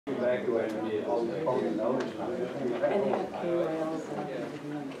evacuated all the notice. And they have K-rails and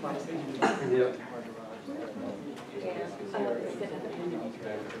everything. Yep.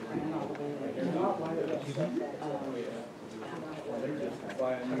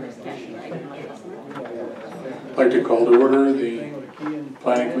 I'd like to call to order the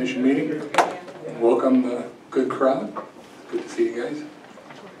Planning Commission meeting. Welcome the good crowd. Good to see you guys.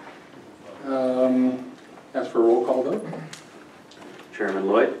 Ask for a roll call vote. Chairman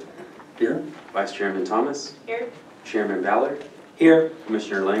Lloyd. Here. Vice Chairman Thomas. Here. Chairman Ballard. Here.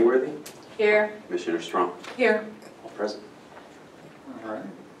 Commissioner Langworthy. Here. Commissioner Strong. Here. All present. All right.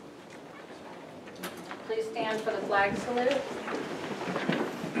 Please stand for the flag salute.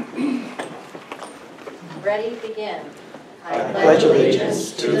 Ready, begin. I pledge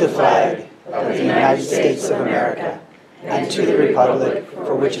allegiance to the flag of the United States of America and to the republic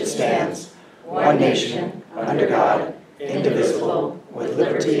for which it stands, one nation, under God, indivisible, with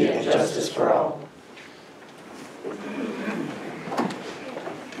liberty and justice for all.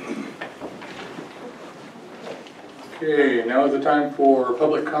 Okay, now is the time for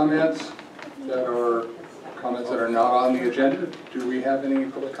public comments that are not on the agenda. Do we have any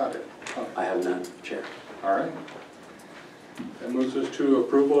public comment? I have none, Chair. All right. That moves us to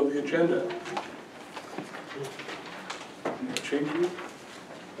approval of the agenda. Any changes?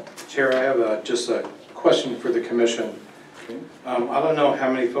 Chair, I have just a question for the commission. Okay. I don't know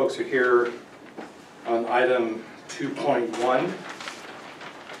how many folks are here on item 2.1,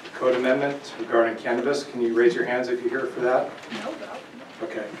 code amendment regarding cannabis. Can you raise your hands if you're here for that? No.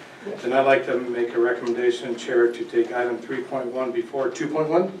 Okay. Then I'd like to make a recommendation, Chair, to take item 3.1 before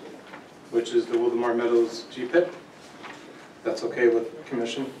 2.1, which is the Wildomar Meadows G-Pit. That's okay with the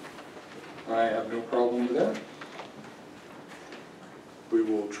commission? I have no problem with that. We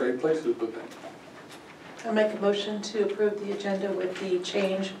will trade places with them. I'll make a motion to approve the agenda with the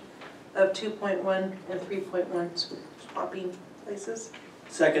change of 2.1 and 3.1 swapping places.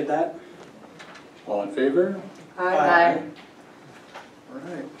 Second that. All in favor? Aye. All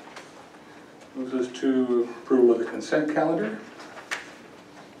right. Moves us to approval of the consent calendar.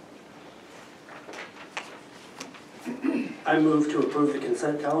 I move to approve the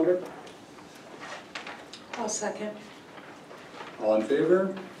consent calendar. I'll second. All in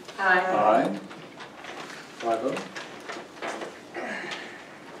favor? Aye. Aye. 5-0.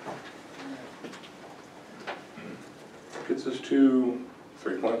 Gets us to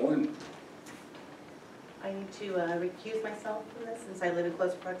 3.1. I need to recuse myself from this since I live in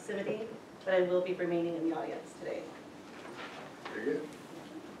close proximity, but I will be remaining in the audience today. Very good.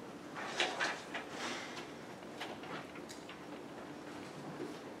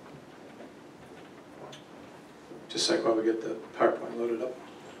 Just a sec while we get the PowerPoint loaded up.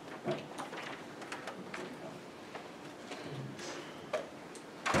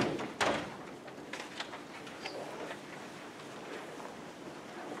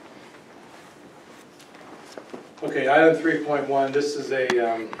 Okay, item 3.1, this is a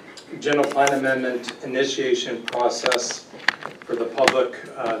general plan amendment initiation process for the public.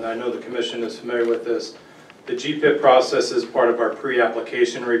 And I know the commission is familiar with this. The GPIP process is part of our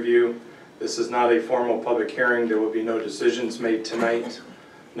pre-application review. This is not a formal public hearing. There will be no decisions made tonight,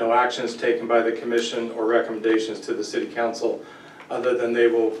 no actions taken by the commission or recommendations to the city council, other than they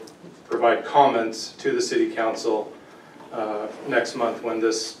will provide comments to the city council next month when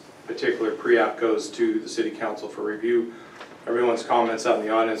this particular pre-app goes to the city council for review. Everyone's comments out in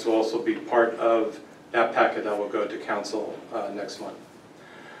the audience will also be part of that packet that will go to council next month.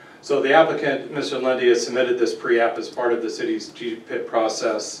 So the applicant, Mr. Lundy, has submitted this pre-app as part of the city's GPIP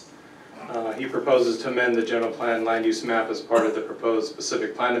process. He proposes to amend the general plan land use map as part of the proposed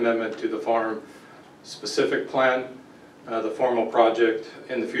specific plan amendment to the farm specific plan. The formal project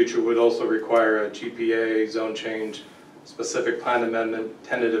in the future would also require a GPA, zone change, specific plan amendment,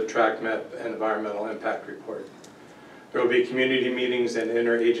 tentative track map, and environmental impact report. There will be community meetings and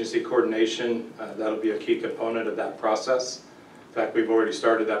interagency coordination. That'll be a key component of that process. In fact, we've already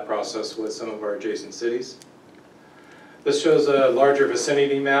started that process with some of our adjacent cities. This shows a larger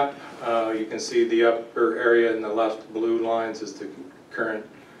vicinity map. You can see the upper area in the left blue lines is the current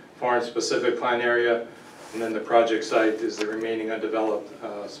farm specific plan area, and then the project site is the remaining undeveloped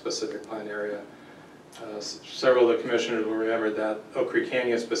specific plan area. Several of the commissioners will remember that Oak Creek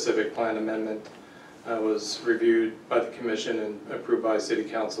Canyon specific plan amendment was reviewed by the commission and approved by city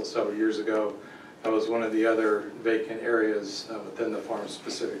council several years ago. That was one of the other vacant areas within the farm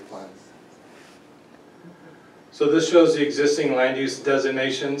specific plan. So this shows the existing land use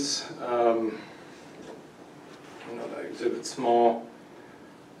designations. That exhibit small.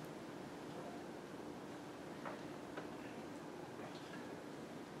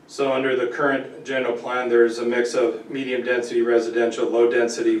 So under the current general plan, there's a mix of medium density residential, low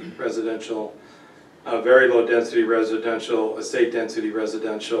density residential, very low density residential, estate density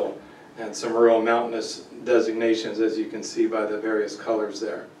residential, and some rural mountainous designations, as you can see by the various colors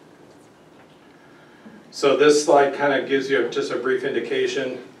there. So this slide kind of gives you just a brief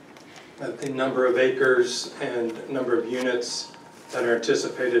indication of the number of acres and number of units that are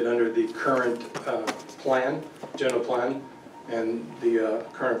anticipated under the current plan, general plan, and the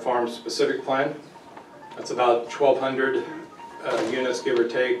current farm-specific plan. That's about 1,200 units, give or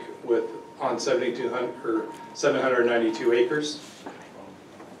take, with on 792 acres.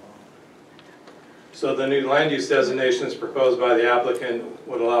 So the new land use designations proposed by the applicant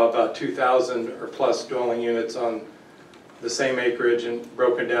would allow about 2,000 or plus dwelling units on the same acreage and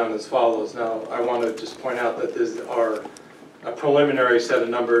broken down as follows. Now, I want to just point out that these are a preliminary set of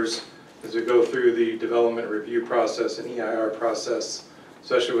numbers as we go through the development review process and EIR process,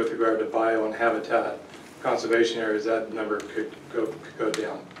 especially with regard to bio and habitat conservation areas. That number could go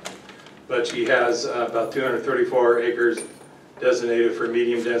down. But she has about 234 acres designated for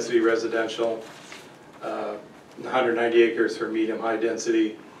medium density residential, 190 acres for medium high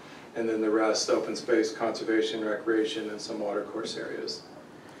density, and then the rest open space, conservation, recreation, and some water course areas.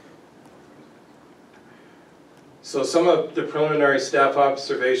 So some of the preliminary staff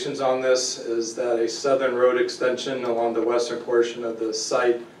observations on this is that a southern road extension along the western portion of the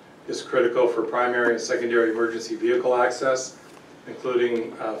site is critical for primary and secondary emergency vehicle access,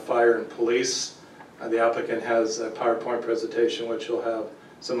 including fire and police. The applicant has a PowerPoint presentation which will have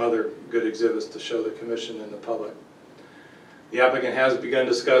some other good exhibits to show the commission and the public. The applicant has begun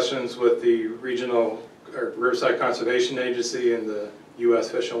discussions with the regional or Riverside Conservation Agency and the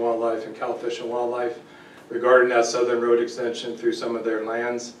U.S. Fish and Wildlife and Cal Fish and Wildlife regarding that southern road extension through some of their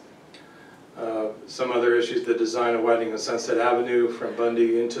lands. Some other issues, the design of widening of Sunset Avenue from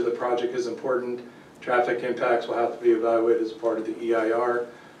Bundy into the project is important. Traffic impacts will have to be evaluated as part of the EIR.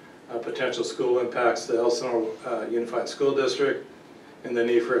 Potential school impacts to Elsinore Unified School District, and the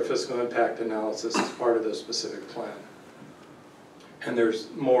need for a fiscal impact analysis as part of the specific plan. And there's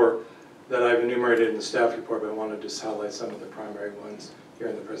more that I've enumerated in the staff report, but I want to just highlight some of the primary ones here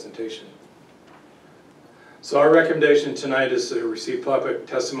in the presentation. So our recommendation tonight is to receive public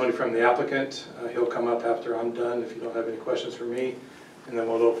testimony from the applicant. He'll come up after I'm done if you don't have any questions for me, and then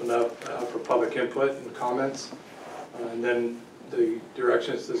we'll open up for public input and comments. And then the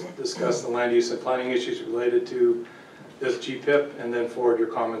directions to discuss the land use and planning issues related to this GPIP, and then forward your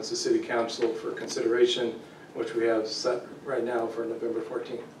comments to City Council for consideration, which we have set right now for November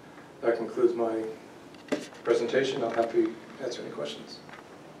 14th. That concludes my presentation. I'll happy to answer any questions.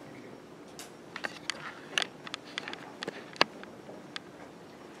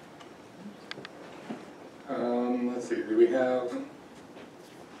 Let's see, do we have,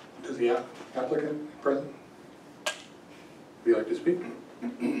 does the applicant present? Would you like to speak?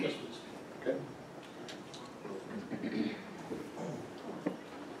 Yes, please. Okay.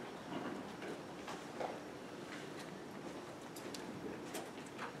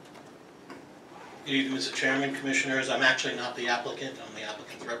 Good evening, Mr. Chairman, Commissioners. I'm actually not the applicant. I'm the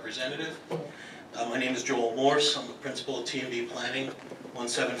applicant's representative. My name is Joel Morse. I'm the principal of T&B Planning,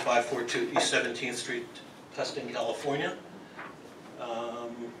 17542 East 17th Street, Tustin, California.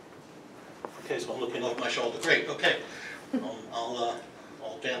 Okay, so I'm looking over my shoulder. Great, okay. I'll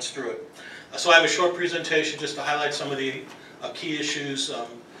dance through it. So I have a short presentation just to highlight some of the key issues.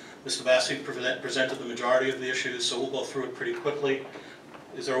 Mr. Bassi presented the majority of the issues, so we'll go through it pretty quickly.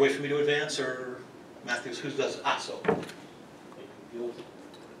 Is there a way for me to advance, or Matthews, who does it? So.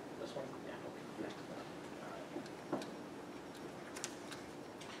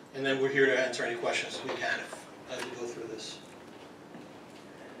 And then we're here to answer any questions we can as we go through this.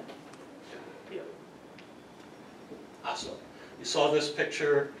 So you saw this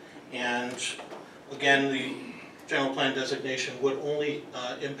picture, and again, the general plan designation would only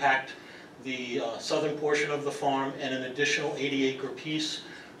impact the southern portion of the farm and an additional 80-acre piece,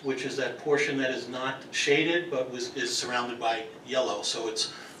 which is that portion that is not shaded but is surrounded by yellow. So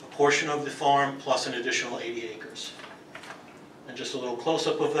it's a portion of the farm plus an additional 80 acres. And just a little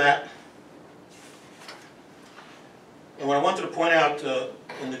close-up of that. And what I wanted to point out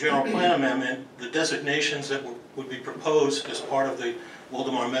in the general plan amendment, the designations that would be proposed as part of the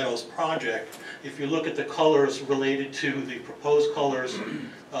Wildomar Meadows project, if you look at the colors related to the proposed colors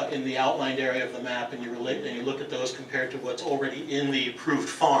in the outlined area of the map, and you look at those compared to what's already in the approved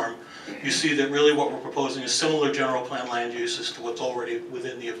farm, you see that really what we're proposing is similar general plan land uses to what's already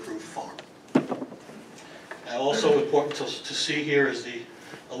within the approved farm. Also important to see here is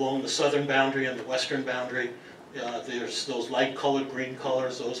along the southern boundary and the western boundary, There's those light colored green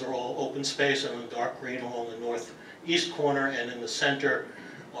colors, those are all open space, and the dark green along the northeast corner and in the center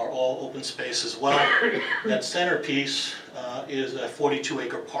are all open space as well. That centerpiece is a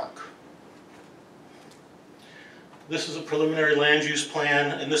 42-acre park. This is a preliminary land use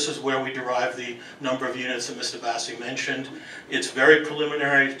plan, and this is where we derive the number of units that Mr. Bassi mentioned. It's very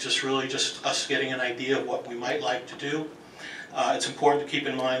preliminary, just us getting an idea of what we might like to do. It's important to keep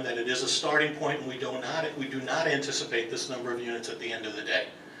in mind that it is a starting point, and we do not anticipate this number of units at the end of the day.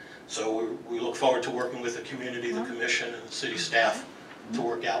 So we look forward to working with the community, the commission, and the city staff to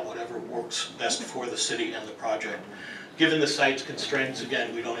work out whatever works best for the city and the project. Given the site's constraints,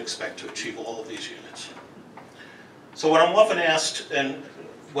 again, we don't expect to achieve all of these units. So what I'm often asked, and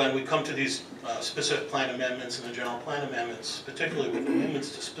when we come to these specific plan amendments and the general plan amendments, particularly with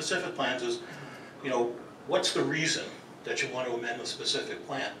amendments to specific plans, is, what's the reason that you want to amend the specific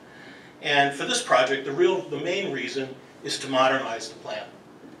plan? And for this project, the main reason is to modernize the plan.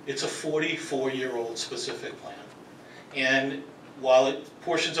 It's a 44-year-old specific plan. And while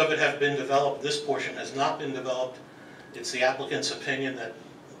portions of it have been developed, this portion has not been developed. It's the applicant's opinion that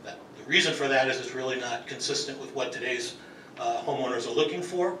the reason for that is it's really not consistent with what today's homeowners are looking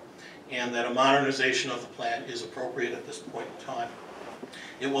for, and that a modernization of the plan is appropriate at this point in time.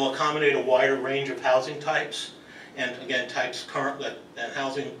 It will accommodate a wider range of housing types, and again, and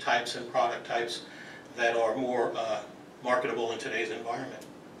housing types and product types that are more marketable in today's environment.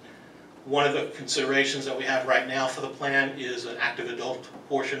 One of the considerations that we have right now for the plan is an active adult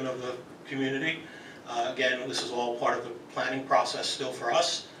portion of the community. Again, this is all part of the planning process still for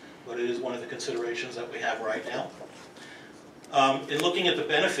us, but it is one of the considerations that we have right now. In looking at the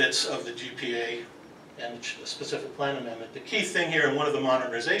benefits of the GPA and the specific plan amendment, the key thing here, and one of the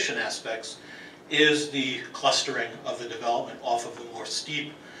modernization aspects, is the clustering of the development off of the more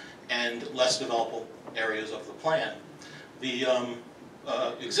steep and less developable areas of the plan. The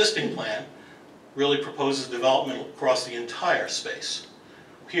existing plan really proposes development across the entire space.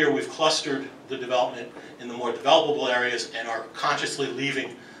 Here we've clustered the development in the more developable areas and are consciously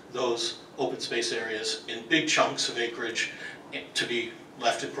leaving those open space areas in big chunks of acreage to be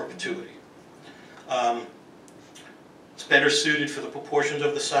left in perpetuity. It's better suited for the proportions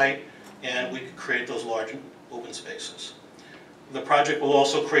of the site, and we can create those large open spaces. The project will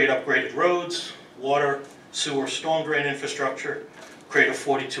also create upgraded roads, water, sewer, storm drain infrastructure, create a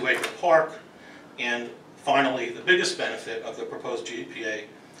 42-acre park, and finally, the biggest benefit of the proposed GPA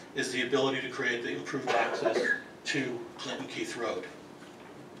is the ability to create the improved access to Clinton Keith Road.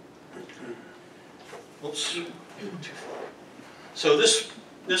 Oops, too far. So this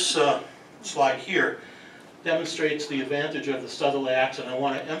slide here demonstrates the advantage of the southerly access, and I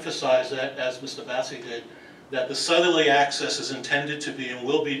want to emphasize that, as Mr. Bassi did, that the southerly access is intended to be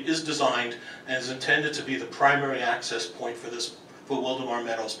and is designed and is intended to be the primary access point for Wildomar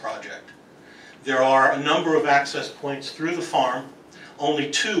Meadows project. There are a number of access points through the farm.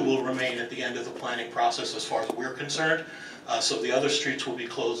 Only 2 will remain at the end of the planning process as far as we're concerned. So the other streets will be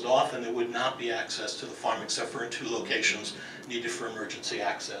closed off, and there would not be access to the farm except for in 2 locations needed for emergency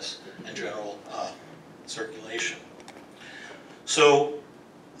access and general circulation. So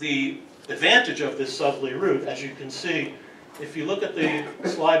the advantage of this southerly route, as you can see, if you look at the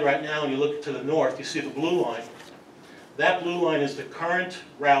slide right now and you look to the north, you see the blue line. That blue line is the current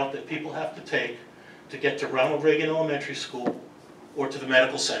route that people have to take to get to Ronald Reagan Elementary School or to the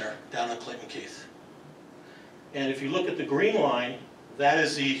medical center down on Clinton Keith. And if you look at the green line, that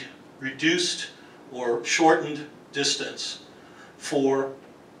is the reduced or shortened distance for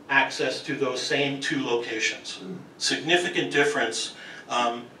access to those same 2 locations. Significant difference,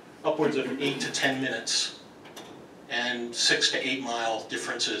 upwards of 8 to 10 minutes, and 6 to 8 mile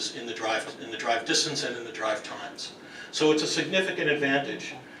differences in the drive distance and in the drive times. So it's a significant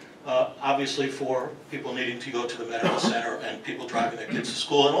advantage, obviously, for people needing to go to the medical center and people driving their kids to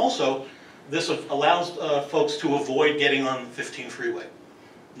school. And also, this allows folks to avoid getting on 15 freeway.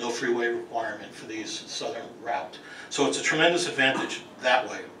 No freeway requirement for these southern route. So it's a tremendous advantage that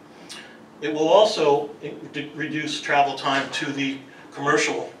way. It will also reduce travel time to the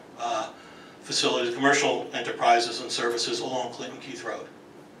commercial facilities, commercial enterprises and services along Clinton Keith Road.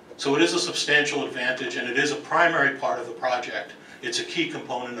 So it is a substantial advantage, and it is a primary part of the project. It's a key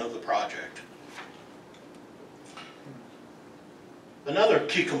component of the project. Another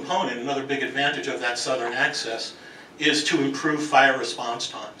key component, another big advantage of that southern access is to improve fire response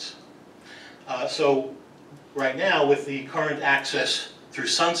times. So right now, with the current access through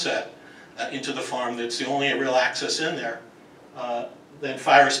Sunset into the farm, that's the only real access in there, then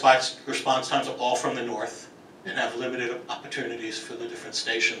fire response times are all from the north and have limited opportunities for the different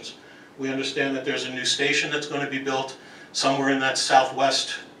stations. We understand that there's a new station that's going to be built somewhere in that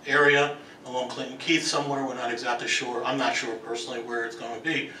southwest area along Clinton Keith somewhere. We're not exactly sure. I'm not sure personally where it's going to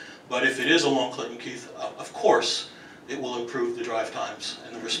be. But if it is along Clinton Keith, of course, it will improve the drive times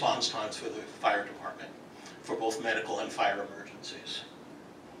and the response times for the fire department for both medical and fire emergencies.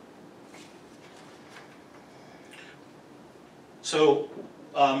 So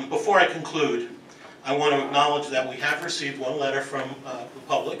before I conclude, I want to acknowledge that we have received one letter from the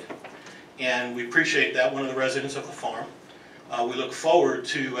public, and we appreciate that, one of the residents of the farm. We look forward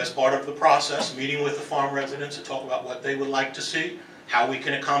to, as part of the process, meeting with the farm residents to talk about what they would like to see, how we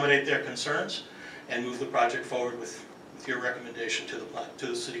can accommodate their concerns, and move the project forward with your recommendation to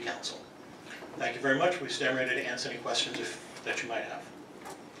the City Council. Thank you very much. We stand ready to answer any questions that you might have.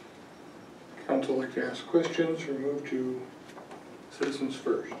 Council like to ask questions or move to citizens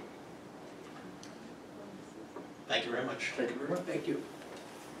first? Thank you very much. Thank you very much. Thank you.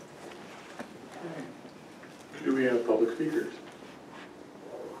 Do we have public speakers?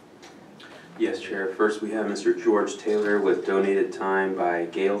 Yes, Chair. First, we have Mr. George Taylor with donated time by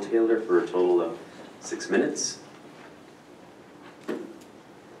Gail Taylor for a total of 6 minutes.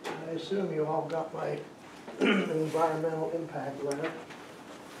 I assume you all got my environmental impact letter.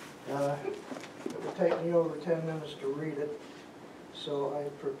 It will take me over 10 minutes to read it, so I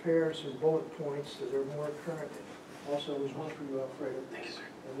prepared some bullet points that are more current. Also, there's one for you, Alfredo. Thank you, sir.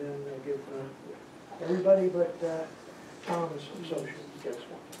 And then I give everybody but Tom's associate gets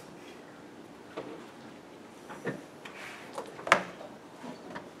one.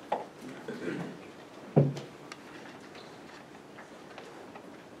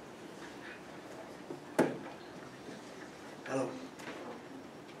 Hello.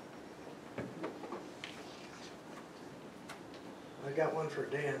 I got one for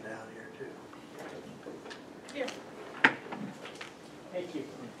Dan down here too. Here. Thank you.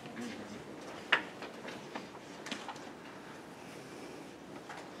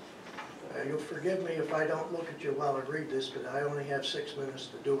 You'll forgive me if I don't look at you while I read this, but I only have 6 minutes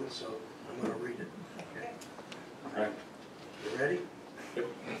to do it, so I'm going to read it. Okay. All right. You ready? Yep.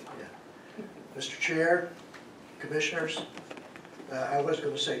 Yeah. Mr. Chair, Commissioners, I was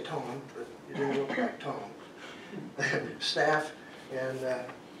going to say Tom, but you didn't look like Tom. Staff and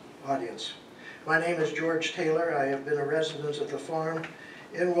audience. My name is George Taylor. I have been a resident of the farm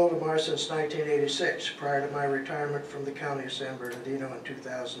in Wildomar since 1986, prior to my retirement from the County of San Bernardino in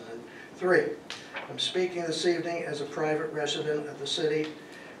 2003. I'm speaking this evening as a private resident of the city,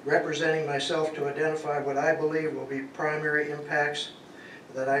 representing myself to identify what I believe will be primary impacts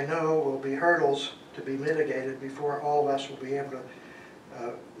that I know will be hurdles to be mitigated before all of us will be able to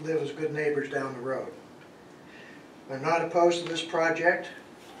live as good neighbors down the road. I'm not opposed to this project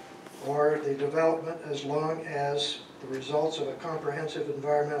or the development as long as the results of a comprehensive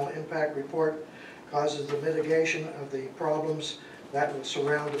environmental impact report causes the mitigation of the problems that will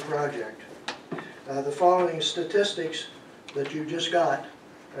surround the project. The following statistics that you just got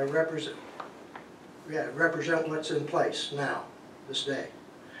represent what's in place now, this day.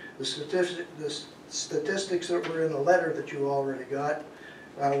 The statistics that were in the letter that you already got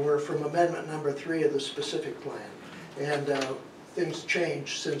were from amendment number 3 of the specific plan. And things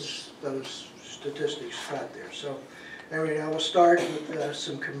changed since those statistics got there. So anyway, I will start with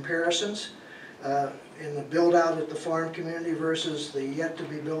some comparisons in the build out at the farm community versus the yet to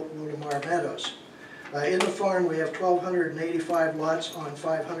be built Wildomar Meadows. In the farm we have 1,285 lots on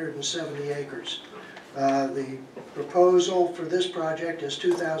 570 acres. The proposal for this project is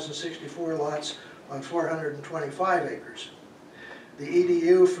 2,064 lots on 425 acres. The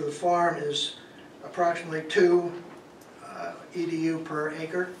EDU for the farm is approximately 2 EDU per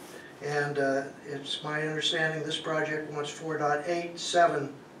acre, and it's my understanding this project wants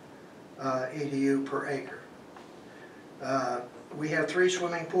 4.87 EDU per acre. We have 3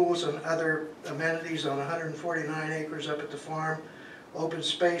 swimming pools and other amenities on 149 acres up at the farm. Open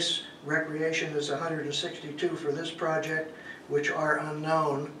space recreation is 162 for this project, which are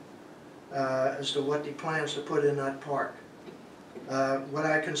unknown as to what he plans to put in that park. What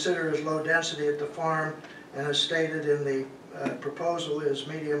I consider as low density at the farm, and as stated in the proposal, is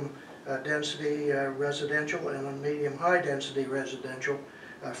medium density residential and a medium high density residential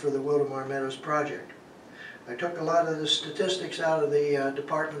for the Wildomar Meadows project. I took a lot of the statistics out of the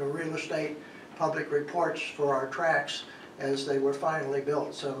Department of Real Estate public reports for our tracks as they were finally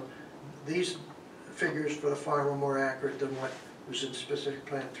built. So these figures for the farm are more accurate than what was in specific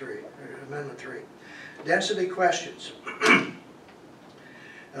plan 3, or amendment 3. Density questions.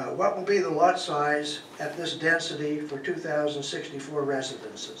 What will be the lot size at this density for 2,064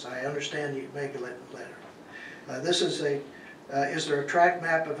 residences? I understand you make a letter. This is a Is there a tract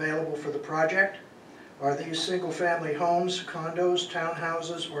map available for the project? Are these single-family homes, condos,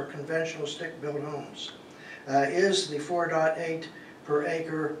 townhouses, or conventional stick-built homes? Is the 4.8 per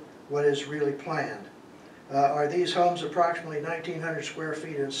acre what is really planned? Are these homes approximately 1,900 square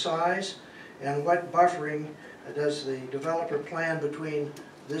feet in size? And what buffering does the developer plan between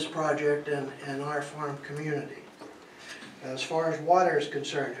this project and our farm community? As far as water is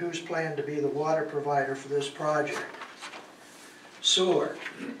concerned, who's planned to be the water provider for this project? Sewer.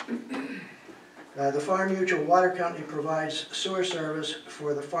 The Farm Mutual Water Company provides sewer service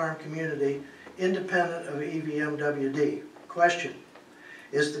for the farm community independent of EVMWD. Question: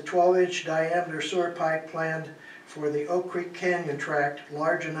 is the 12-inch diameter sewer pipe planned for the Oak Creek Canyon tract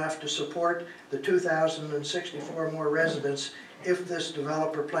large enough to support the 2,064 more residents if this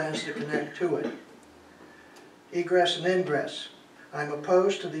developer plans to connect to it? Egress and ingress. I'm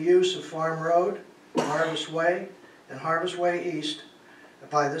opposed to the use of Farm Road, Harvest Way, and Harvest Way East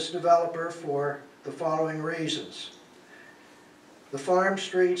by this developer for the following reasons. The farm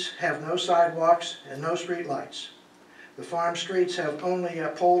streets have no sidewalks and no street lights. The farm streets have only a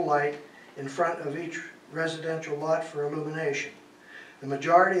pole light in front of each residential lot for illumination. The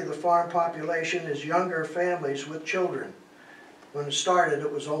majority of the farm population is younger families with children. When it started,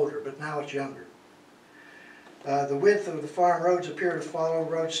 it was older, but now it's younger. The width of the farm roads appear to follow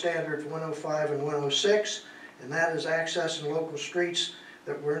road standards 105 and 106, and that is accessing local streets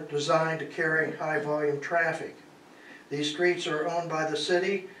that weren't designed to carry high volume traffic. These streets are owned by the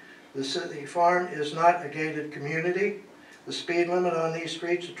city. The city farm is not a gated community. The speed limit on these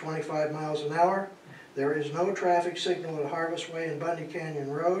streets is 25 miles an hour. There is no traffic signal at Harvest Way and Bundy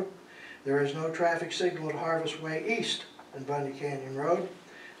Canyon Road. There is no traffic signal at Harvest Way East and Bundy Canyon Road.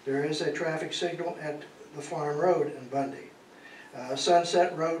 There is a traffic signal at the Farm Road in Bundy.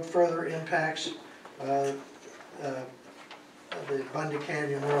 Sunset Road further impacts the Bundy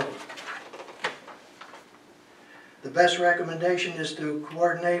Canyon Road. The best recommendation is to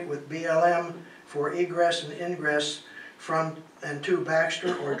coordinate with BLM for egress and ingress from and to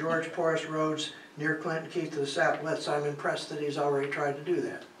Baxter or George Forest Roads near Clinton Keith to the southwest. I'm impressed that he's already tried to do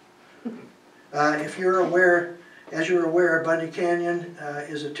that. If you're aware, as you're aware, Bundy Canyon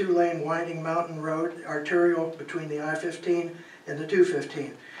is a two-lane winding mountain road arterial between the I-15 and the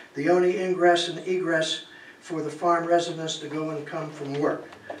 215. The only ingress and egress for the farm residents to go and come from work.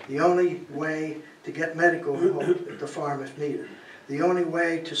 The only way to get medical help at the farm if needed. The only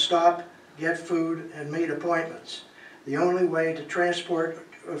way to stop, get food, and meet appointments. The only way to transport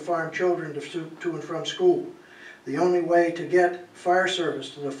farm children to and from school. The only way to get fire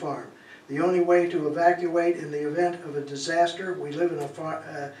service to the farm. The only way to evacuate in the event of a disaster. We live in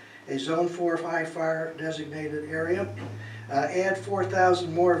a Zone 4 high fire designated area. Add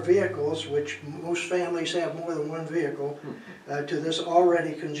 4,000 more vehicles, which most families have more than one vehicle, to this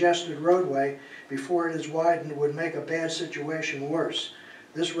already congested roadway before it is widened would make a bad situation worse.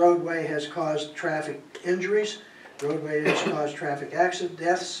 This roadway has caused traffic injuries, roadway has caused traffic accident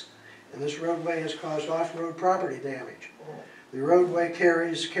deaths, and this roadway has caused off-road property damage. The roadway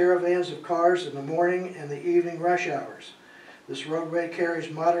carries caravans of cars in the morning and the evening rush hours. This roadway carries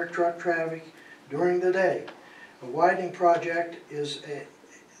moderate truck traffic during the day. A widening project is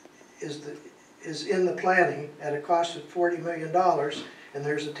in the planning at a cost of $40 million, and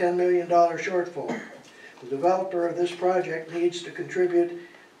there's a $10 million shortfall. The developer of this project needs to contribute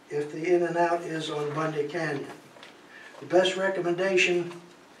if the in and out is on Bundy Canyon. The best recommendation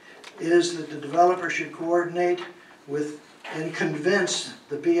is that the developer should coordinate with and convince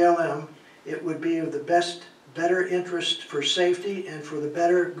the BLM it would be of the better interest for safety and for the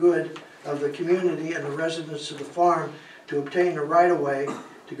better good of the community and the residents of the farm to obtain a right-of-way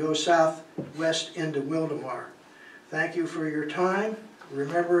to go southwest into Wildomar. Thank you for your time.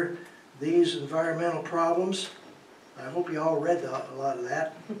 Remember these environmental problems. I hope you all read a lot of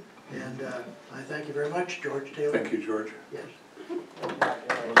that. And I thank you very much, George Taylor. Thank you, George. Yes. You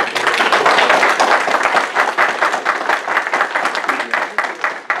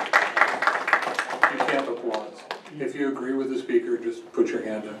can't applaud. If you agree with the speaker, just put your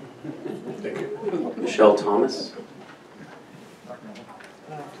hand up. Thank you. Michelle Thomas.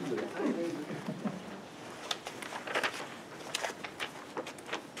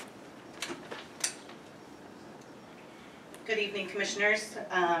 Good evening, Commissioners.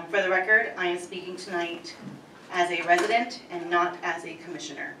 For the record, I am speaking tonight as a resident and not as a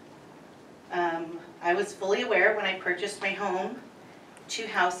commissioner. I was fully aware when I purchased my home, 2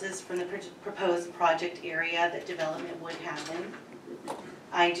 houses from the proposed project area that development would happen.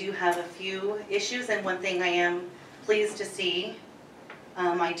 I do have a few issues, and one thing I am pleased to see.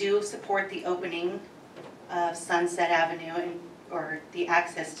 I do support the opening of Sunset Avenue or the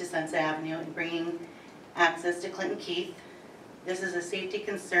access to Sunset Avenue and bringing access to Clinton Keith. This is a safety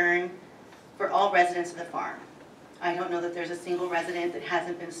concern for all residents of the farm. I don't know that there's a single resident that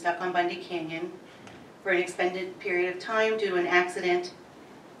hasn't been stuck on Bundy Canyon for an extended period of time due to an accident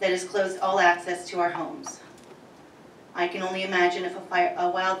that has closed all access to our homes. I can only imagine if a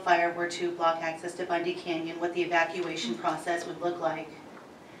wildfire were to block access to Bundy Canyon, what the evacuation process would look like.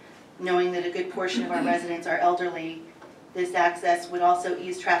 Knowing that a good portion of our residents are elderly, this access would also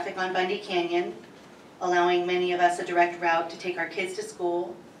ease traffic on Bundy Canyon, allowing many of us a direct route to take our kids to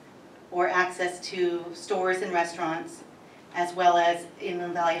school or access to stores and restaurants, as well as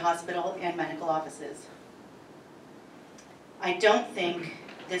Inland Valley Hospital and medical offices. I don't think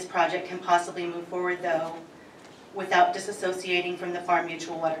this project can possibly move forward, though, without disassociating from the Farm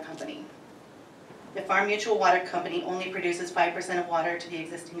Mutual Water Company. The Farm Mutual Water Company only produces 5% of water to the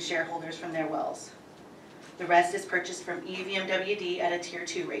existing shareholders from their wells. The rest is purchased from EVMWD at a Tier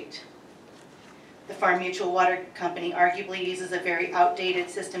 2 rate. The Farm Mutual Water Company arguably uses a very outdated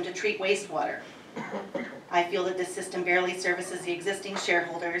system to treat wastewater. I feel that this system barely services the existing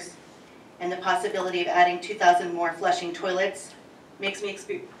shareholders, and the possibility of adding 2,000 more flushing toilets makes me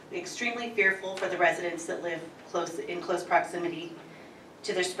extremely fearful for the residents that live in close proximity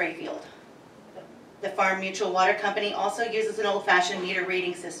to their spray field. The Farm Mutual Water Company also uses an old-fashioned meter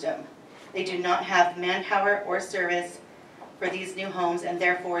reading system. They do not have manpower or service for these new homes and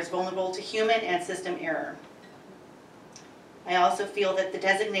therefore is vulnerable to human and system error. I also feel that the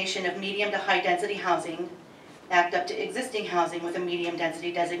designation of medium to high density housing backed up to existing housing with a medium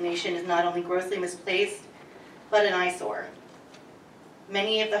density designation is not only grossly misplaced, but an eyesore.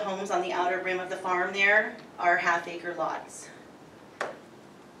 Many of the homes on the outer rim of the farm there are half-acre lots.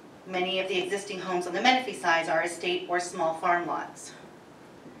 Many of the existing homes on the Menifee side are estate or small farm lots.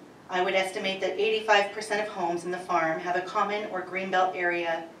 I would estimate that 85% of homes in the farm have a common or greenbelt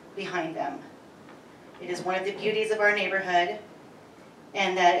area behind them. It is one of the beauties of our neighborhood,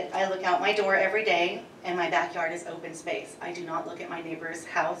 and that I look out my door every day and my backyard is open space. I do not look at my neighbor's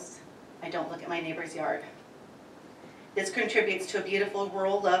house. I don't look at my neighbor's yard. This contributes to a beautiful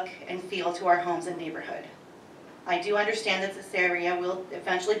rural look and feel to our homes and neighborhood. I do understand that this area will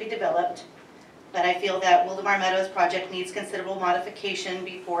eventually be developed, but I feel that Wildomar Meadows project needs considerable modification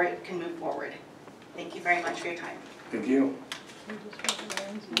before it can move forward. Thank you very much for your time. Thank you.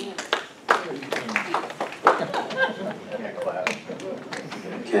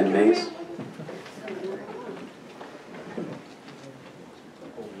 Ken Mays?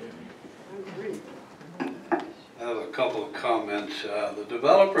 I have a couple of comments. The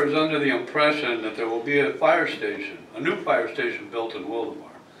developer is under the impression that there will be a fire station, a new fire station built in Wildomar.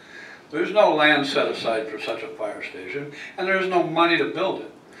 There's no land set aside for such a fire station, and there's no money to build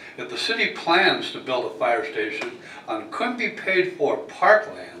it. If the city plans to build a fire station on couldn't be paid for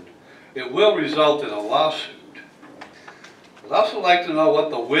parkland, it will result in a lawsuit. I'd also like to know what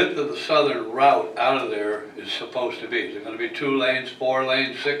the width of the southern route out of there is supposed to be. Is it going to be 2 lanes, 4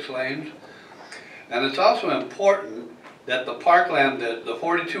 lanes, 6 lanes? And it's also important that the parkland, that the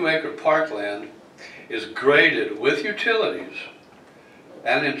 42-acre parkland is graded with utilities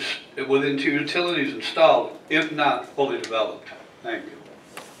and with utilities installed, if not fully developed. Thank you.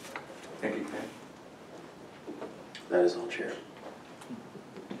 Thank you, Ken. That is all, Chair.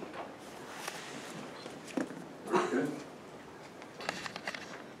 Good.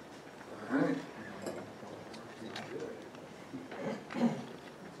 All right.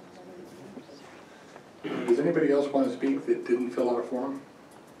 Does anybody else want to speak that didn't fill out a form?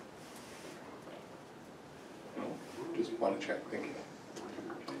 No? Just want to check. Thank you.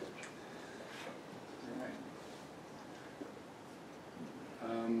 All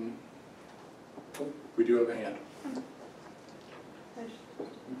right. Oh, we do have a hand.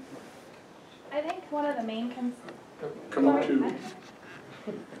 I think one of the main concerns. Come up to,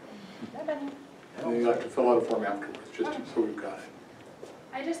 and then you have to fill out a form afterwards, just so we've got it.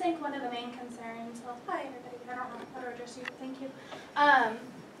 I just think one of the main concerns, well, hi everybody, I don't know how to address you, thank you. I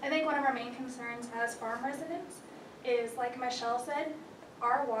think one of our main concerns as farm residents is, like Michelle said,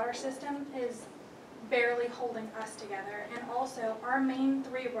 our water system is barely holding us together. And also, our main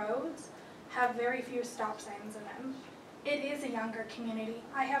 3 roads have very few stop signs in them. It is a younger community.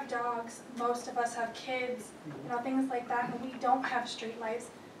 I have dogs, most of us have kids, things like that, and we don't have street lights.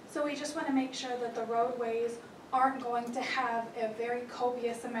 So we just want to make sure that the roadways aren't going to have a very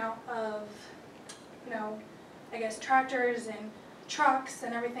copious amount of, I guess tractors and trucks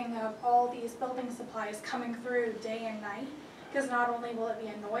and everything of all these building supplies coming through day and night. Because not only will it be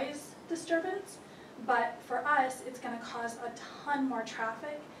a noise disturbance, but for us, it's going to cause a ton more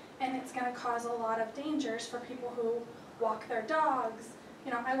traffic and it's gonna cause a lot of dangers for people who walk their dogs.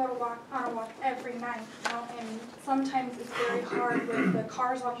 You know, I go on a walk every night, you know, and sometimes it's very hard with the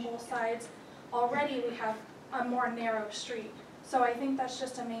cars on both sides. Already we have a more narrow street. So I think that's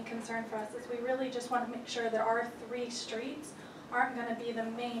just a main concern for us, is we really just want to make sure that our 3 streets aren't going to be the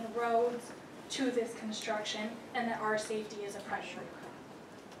main roads to this construction, and that our safety is a priority.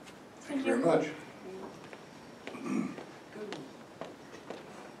 Thank you very much.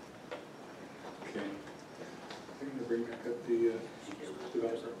 Okay. I'm going to bring back up the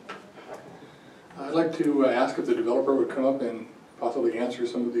developer. I'd like to ask if the developer would come up and possibly answer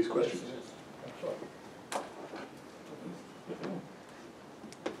some of these questions.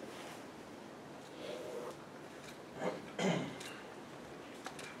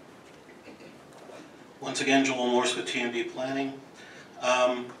 Once again, Joel Morse with T&B Planning.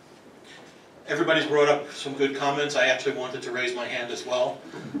 Everybody's brought up some good comments. I actually wanted to raise my hand as well.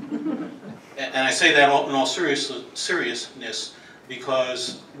 And I say that in all seriousness,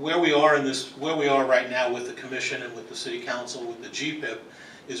 because where we are right now with the commission and with the city council, with the GPIP,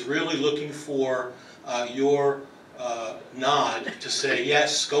 is really looking for your nod to say,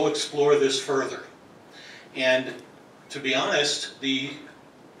 yes, go explore this further. And to be honest,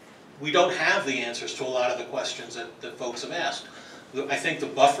 we don't have the answers to a lot of the questions that folks have asked. I think the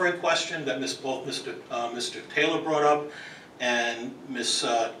buffering question that both Mr. Taylor brought up and Ms.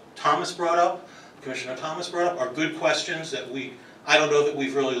 Thomas brought up, Commissioner Thomas brought up, are good questions that I don't know that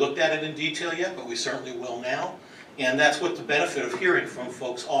we've really looked at it in detail yet, but we certainly will now. And that's what the benefit of hearing from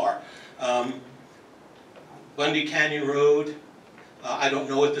folks are. Bundy Canyon Road, I don't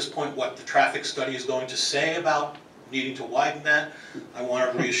know at this point what the traffic study is going to say about needing to widen that. I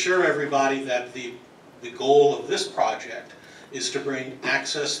want to reassure everybody that the goal of this project is to bring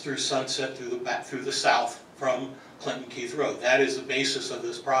access through Sunset through the south from Clinton Keith Road. That is the basis of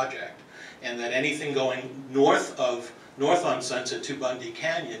this project, and that anything going north on Sunset to Bundy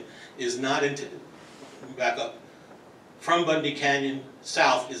Canyon is not intended. Back up. From Bundy Canyon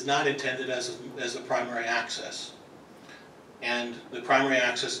south is not intended as the primary access, and the primary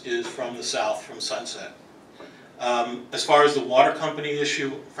access is from the south, from Sunset. As far as the water company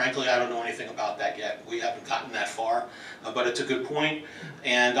issue, frankly, I don't know anything about that yet. We haven't gotten that far, but it's a good point.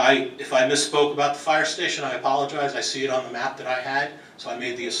 And if I misspoke about the fire station, I apologize. I see it on the map that I had, so I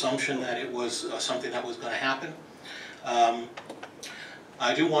made the assumption that it was something that was going to happen.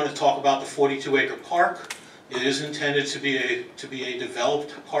 I do want to talk about the 42-acre park. It is intended to be a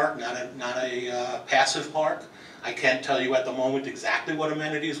developed park, not a passive park. I can't tell you at the moment exactly what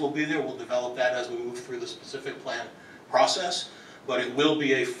amenities will be there. We'll develop that as we move through the specific plan process. But it will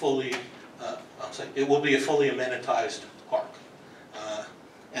be a fully amenitized park.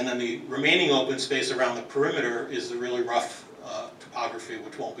 And then the remaining open space around the perimeter is the really rough topography,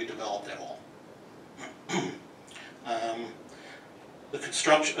 which won't be developed at all. The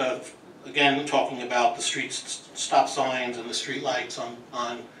construction, again, talking about the street stop signs and the street lights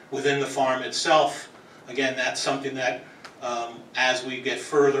within the farm itself. Again, that's something that, as we get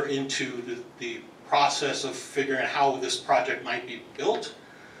further into the process of figuring out how this project might be built,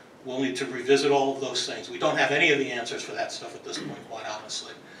 we'll need to revisit all of those things. We don't have any of the answers for that stuff at this point, quite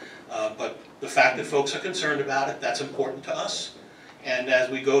honestly. But the fact that folks are concerned about it, that's important to us. And as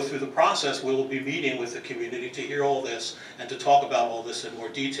we go through the process, we will be meeting with the community to hear all this and to talk about all this in more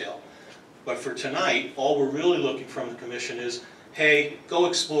detail. But for tonight, all we're really looking from the commission is, hey, go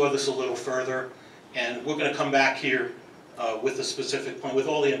explore this a little further. And we're going to come back here with a specific plan, with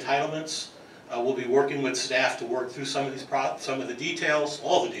all the entitlements. We'll be working with staff to work through some of the details,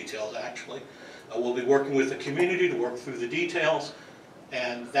 all the details actually. We'll be working with the community to work through the details,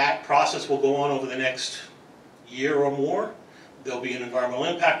 and that process will go on over the next year or more. There'll be an environmental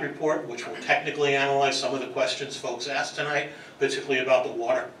impact report, which will technically analyze some of the questions folks asked tonight, particularly about the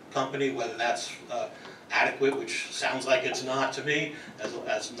water company, whether that's adequate, which sounds like it's not to me.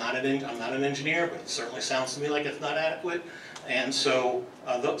 I'm not an engineer, but it certainly sounds to me like it's not adequate. And so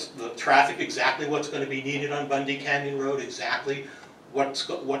the traffic, exactly what's going to be needed on Bundy Canyon Road, exactly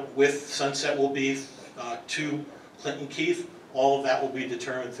what width Sunset will be to Clinton Keith, all of that will be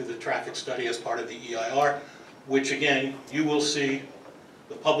determined through the traffic study as part of the EIR, which again, you will see,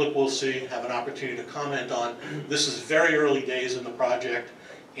 the public will see, have an opportunity to comment on. This is very early days in the project,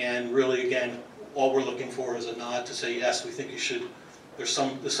 and really again, all we're looking for is a nod to say, yes, we think you should, there's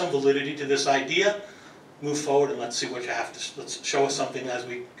some validity to this idea, move forward and let's see what you have to, let's show us something as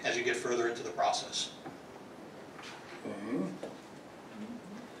you get further into the process. Okay.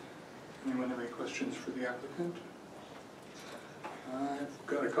 Anyone have any questions for the applicant? I've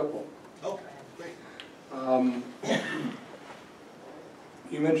got a couple. Oh, great.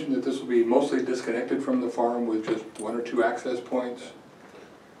 You mentioned that this will be mostly disconnected from the farm with just 1 or 2 access points.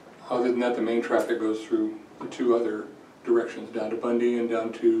 Other than that, the main traffic goes through the 2 other directions, down to Bundy and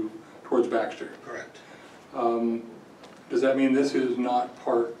down towards Baxter. Correct. Does that mean this is not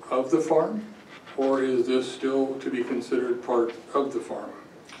part of the farm? Or is this still to be considered part of the farm?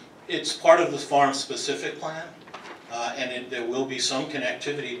 It's part of the farm-specific plan, and there will be some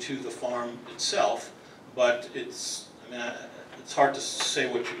connectivity to the farm itself, but it's hard to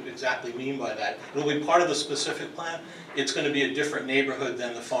say what you exactly mean by that. It'll be part of the specific plan. It's going to be a different neighborhood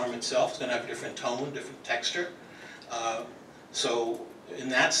than the farm itself. It's going to have a different tone, different texture. So in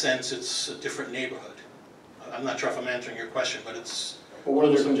that sense, it's a different neighborhood. I'm not sure if I'm answering your question, but it's Well, one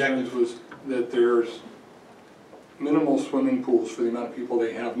of the concerns was that there's minimal swimming pools for the amount of people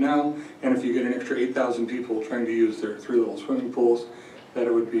they have now, and if you get an extra 8,000 people trying to use their 3 little swimming pools, that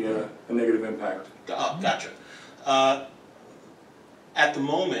it would be a negative impact. Oh, gotcha. At the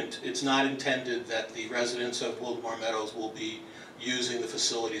moment, it's not intended that the residents of Wildomar Meadows will be using the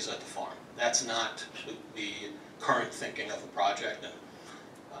facilities at the farm. That's not the current thinking of the project, and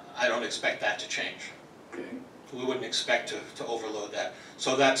I don't expect that to change. Okay. We wouldn't expect to overload that.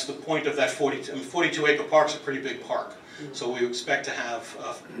 So that's the point of that 42-acre park's a pretty big park. So we expect to have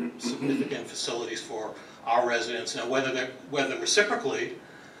significant facilities for our residents. Now whether reciprocally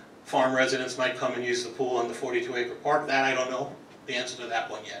farm residents might come and use the pool on the 42-acre park, that I don't know the answer to that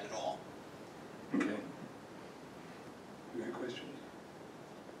one yet at all. Okay. You got questions?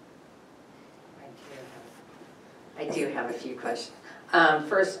 I do have a few questions.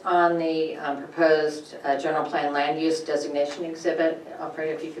 First, on the proposed general plan land use designation exhibit,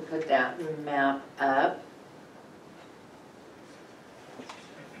 Alfredo, if you could put that map up.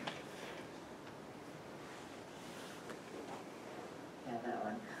 Yeah, that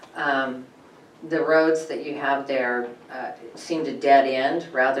one. The roads that you have there seem to dead end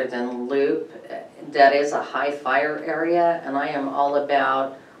rather than loop. That is a high fire area, and I am all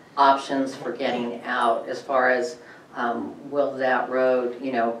about options for getting out as far as will that road,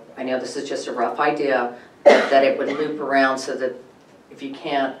 you know, I know this is just a rough idea, but that it would loop around so that if you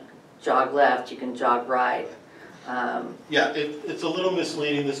can't jog left, you can jog right. Yeah, it's a little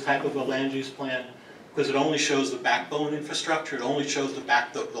misleading, this type of a land use plan, because it only shows the backbone infrastructure. It only shows the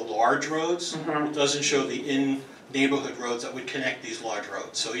large roads. It doesn't show the in-neighborhood roads that would connect these large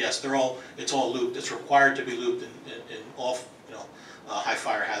roads. So yes, it's all looped. It's required to be looped in all, you know, high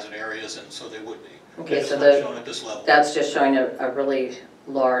fire hazard areas, and so they would be. Okay, it's so not shown at this level. That's just showing a really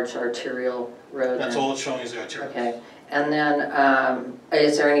large arterial road. That's then. all it's showing is the arterial. Okay, and then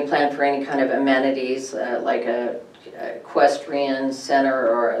is there any plan for any kind of amenities like a equestrian center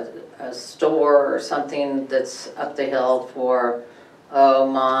or a store or something that's up the hill for, oh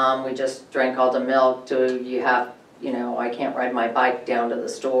mom, we just drank all the milk, do you have, you know, I can't ride my bike down to the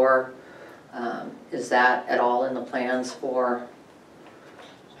store. Is that at all in the plans for?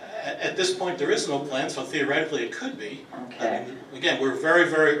 At this point, there is no plan, so theoretically it could be. Okay. I mean, again, we're very,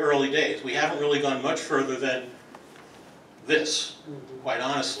 very early days. We haven't really gone much further than this, quite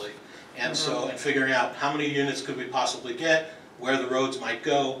honestly. And so, and figuring out how many units could we possibly get, where the roads might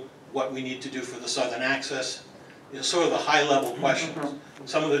go, what we need to do for the southern access, you know, sort of the high-level questions.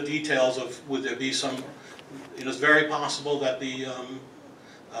 Some of the details of would there be some, you know, it's very possible that the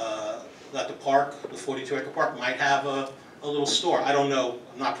park, the 42-acre park, might have a little store. I don't know.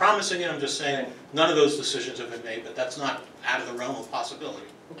 I'm not promising it. I'm just saying none of those decisions have been made, but that's not out of the realm of possibility.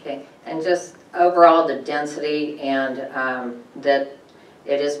 Okay, and just overall the density and that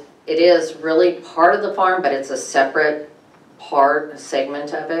it is really part of the farm, but it's a separate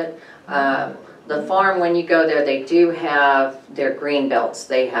segment of it. The farm, when you go there, they do have their green belts.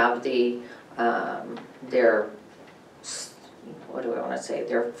 They have their, what do I want to say,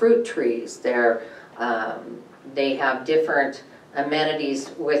 their fruit trees, they have different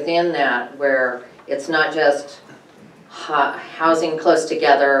amenities within that where it's not just housing close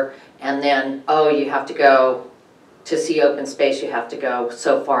together and then, oh, you have to go to see open space, you have to go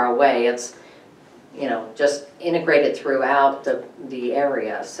so far away. It's, you know, just integrated throughout the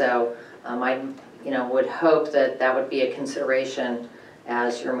area. So I, you know, would hope that that would be a consideration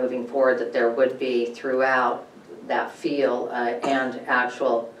as you're moving forward, that there would be throughout that feel and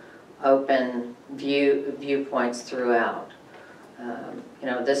actual open viewpoints throughout. You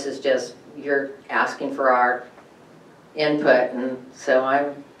know, this is just, you're asking for our input, and so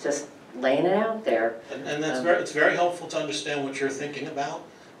I'm just laying it out there. And that's it's very helpful to understand what you're thinking about.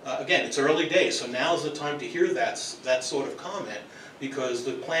 Again, it's early days, so now's the time to hear that sort of comment, because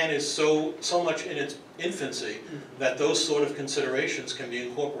the plan is so much in its infancy that those sort of considerations can be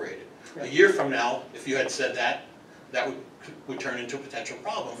incorporated. A year from now, if you had said that, that would turn into a potential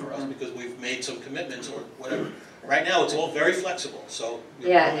problem for us because we've made some commitments or whatever. Right now, it's all very flexible, so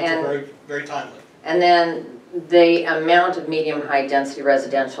Yeah, it's very, very timely. And then the amount of medium-high density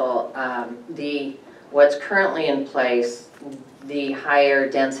residential, what's currently in place, the higher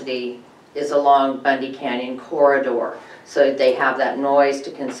density is along Bundy Canyon corridor. So they have that noise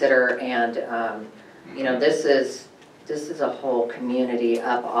to consider, and you know, this is a whole community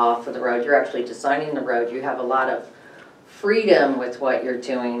up off of the road. You're actually designing the road. You have a lot of freedom with what you're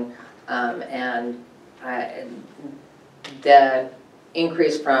doing, and the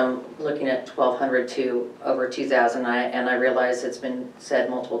increase from looking at 1,200 to over 2,000, and I realize it's been said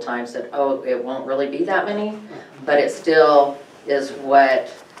multiple times that, oh, it won't really be that many, but it still is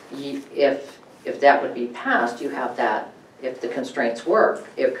what, if that would be passed, you have that, if the constraints work,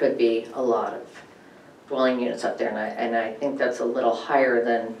 it could be a lot of dwelling units up there, and I think that's a little higher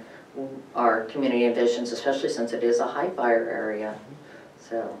than our community envisions, especially since it is a high fire area,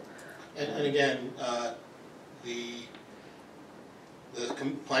 so. And again, the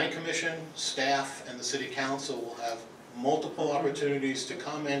Planning Commission, staff, and the City Council will have multiple opportunities to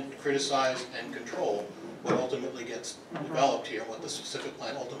comment, criticize, and control what ultimately gets developed here, what the specific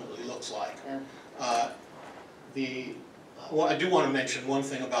plan ultimately looks like. Yeah. Well, I do want to mention one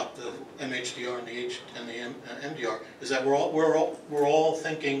thing about the MHDR and the MDR is that we're all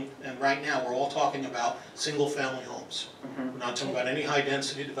thinking, and right now we're all talking about single-family homes. We're not talking about any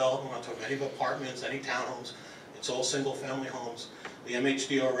high-density development. We're not talking about any apartments, any townhomes. It's all single-family homes. The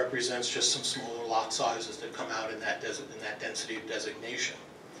MHDR represents just some smaller lot sizes that come out in that density designation.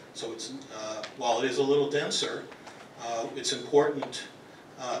 So it's while it is a little denser, it's important,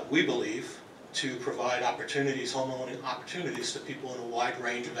 we believe, to provide opportunities, homeowning opportunities to people in a wide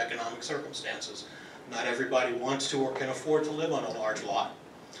range of economic circumstances. Not everybody wants to or can afford to live on a large lot.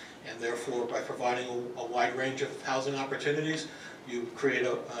 And therefore, by providing a wide range of housing opportunities, you create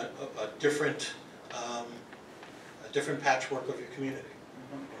a different patchwork of your community.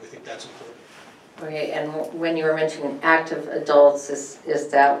 And we think that's important. Okay, and when you were mentioning active adults, is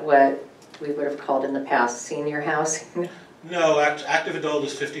that what we would have called in the past senior housing? No, active adult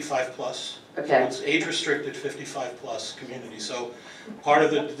is 55 plus. Okay. So it's age restricted 55 plus community. So part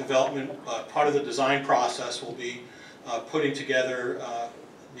of the development, part of the design process will be putting together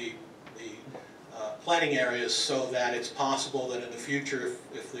the planning areas so that it's possible that in the future,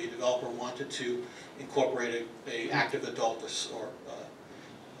 if the developer wanted to incorporate a active adult or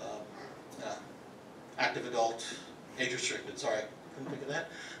active adult, age restricted, sorry, I couldn't think of that.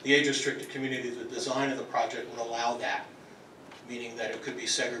 The age restricted community, the design of the project would allow that, meaning that it could be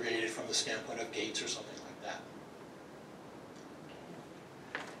segregated from the standpoint of gates or something like that.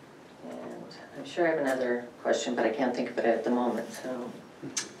 And I'm sure I have another question, but I can't think of it at the moment, so.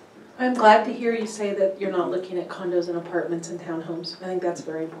 I'm glad to hear you say that you're not looking at condos and apartments and townhomes. I think that's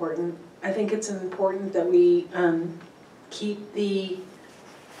very important. I think it's important that we keep the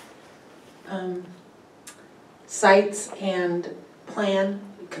sites and plan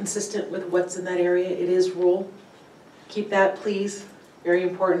consistent with what's in that area. It is rural. Keep that, please. Very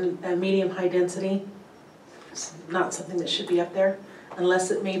important. Medium high density. It's not something that should be up there unless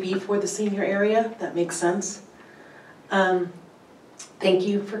it may be for the senior area. That makes sense. Thank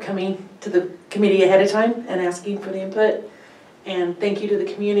you for coming to the committee ahead of time and asking for the input. And thank you to the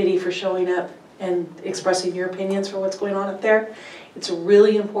community for showing up and expressing your opinions for what's going on up there. It's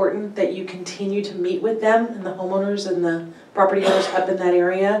really important that you continue to meet with them and the homeowners and the property owners up in that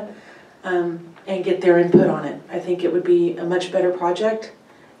area and get their input on it. I think it would be a much better project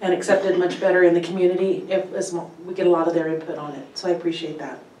and accepted much better in the community if we get a lot of their input on it. So I appreciate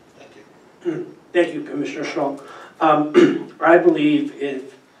that. Thank you. Thank you, Commissioner Schnoll. I believe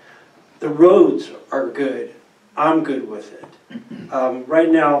if the roads are good, I'm good with it. Right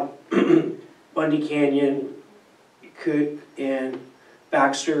now, Bundy Canyon, Cook, and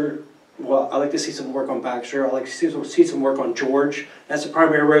Baxter, well, I'd like to see some work on Baxter. I'd like to see some work on George. That's the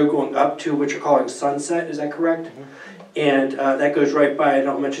primary road going up to what you're calling Sunset, is that correct? Mm-hmm. And that goes right by an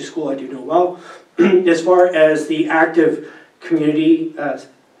elementary school I do know well. As far as the active community,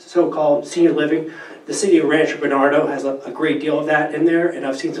 so-called senior living, the city of Rancho Bernardo has a great deal of that in there, and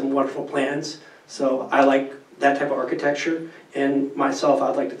I've seen some wonderful plans. So I like that type of architecture, and myself,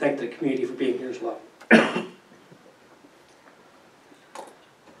 I'd like to thank the community for being here as well.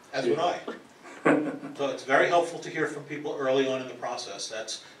 As would I. So it's very helpful to hear from people early on in the process.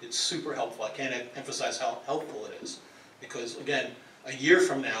 It's super helpful. I can't emphasize how helpful it is. Because again, a year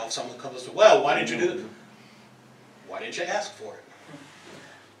from now, if someone comes to, well, why didn't you do it? Why didn't you ask for it?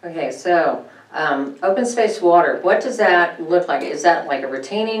 Okay, so, open space water, what does that look like? Is that like a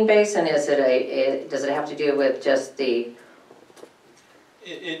retaining basin? Is it does it have to do with just the,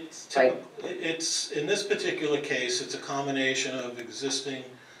 It's, in this particular case, it's a combination of existing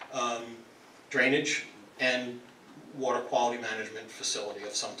drainage and water quality management facility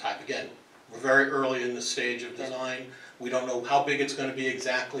of some type. Again, we're very early in the stage of design. We don't know how big it's going to be,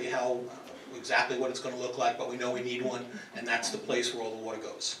 exactly what it's going to look like, but we know we need one, and that's the place where all the water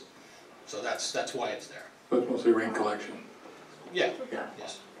goes. So that's why it's there. So it's mostly rain collection. Yeah,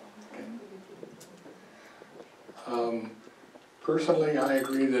 yes. Personally, I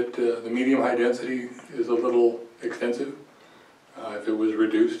agree that the medium-high density is a little extensive. If it was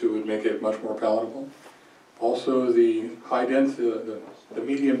reduced, it would make it much more palatable. Also, the high density, the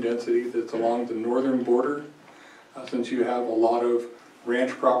medium density that's along the northern border, since you have a lot of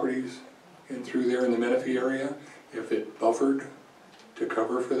ranch properties in through there in the Menifee area, if it buffered to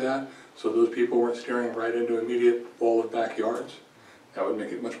cover for that, so those people weren't staring right into immediate wall of backyards, that would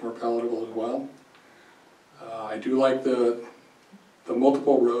make it much more palatable as well. I do like the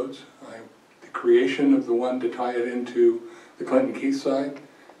multiple roads. The creation of the one to tie it into the Clinton Keith side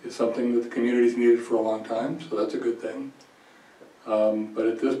is something that the community's needed for a long time, so that's a good thing. But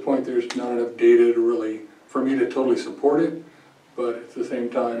at this point, there's not enough data to really, for me to totally support it, but at the same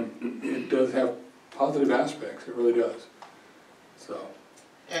time, it does have positive aspects, it really does. So.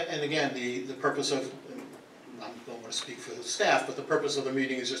 And again, the purpose of, I don't want to speak for the staff, but the purpose of the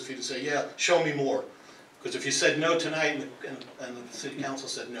meeting is just for you to say, yeah, show me more. Because if you said no tonight and the city council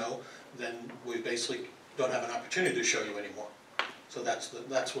said no, then we basically don't have an opportunity to show you anymore. So that's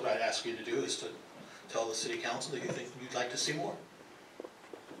what I'd ask you to do, is to tell the city council that you think you'd like to see more.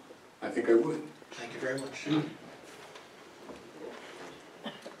 I think I would. Thank you very much.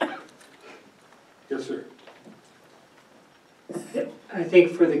 Yes, sir. I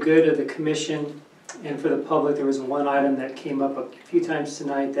think for the good of the commission and for the public, there was one item that came up a few times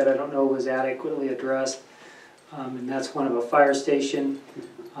tonight that I don't know was adequately addressed, and that's one of a fire station.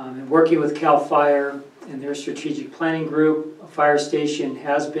 And working with CAL FIRE and their strategic planning group, a fire station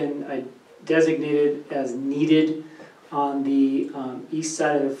has been designated as needed on the east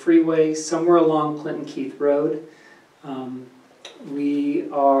side of the freeway, somewhere along Clinton Keith Road. We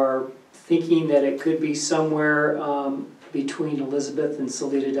are thinking that it could be somewhere between Elizabeth and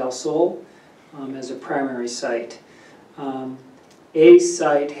Salida del Sol as a primary site. A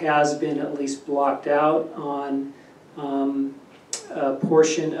site has been at least blocked out on a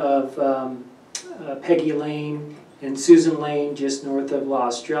portion of Peggy Lane and Susan Lane just north of La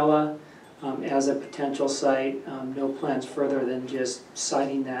Estrella as a potential site. No plans further than just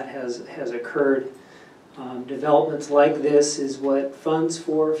citing that has occurred. Developments like this is what funds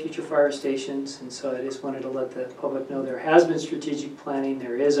for future fire stations, and so I just wanted to let the public know there has been strategic planning.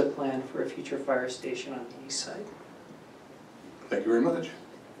 There is a plan for a future fire station on the east side. Thank you very much.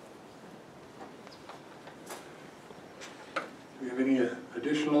 Do we have any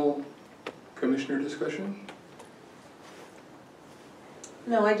additional commissioner discussion?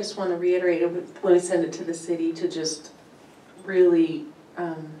 No, I just want to reiterate when I send it to the city to just really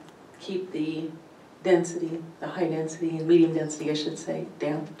keep the density, the high density and medium density, I should say,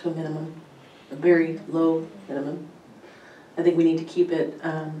 down to a minimum, a very low minimum. I think we need to keep it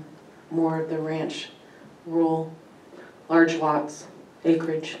more of the ranch, rural, large lots,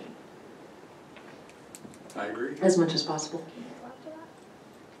 acreage. I agree. As much as possible.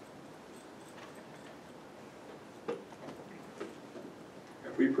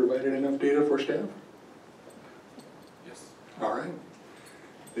 Have we provided enough data for staff? Yes. All right.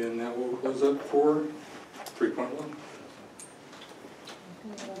 Then that will close up for 3.1.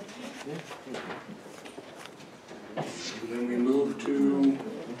 Then we move to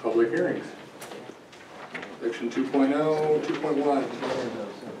public hearings. Section 2.0,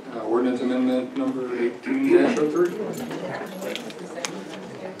 2.1, ordinance amendment number 18-03.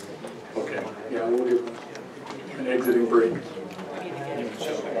 Okay, yeah, we'll give an exiting break.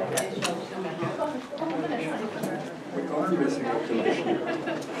 We are missing a commissioner.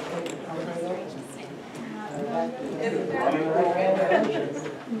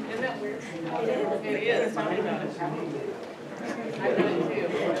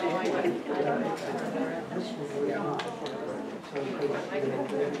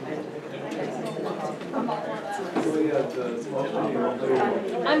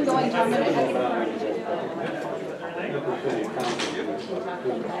 I'm going to.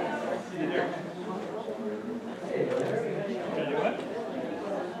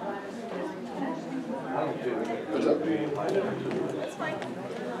 What's up? That's fine.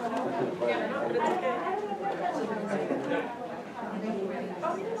 Yeah, no, but it's okay.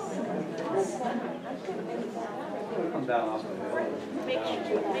 Come down off the hill. Make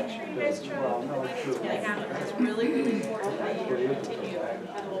sure you guys try to make it really happen. It's really, really important that you continue the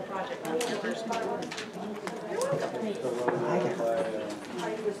whole project. That's your first part. You're welcome.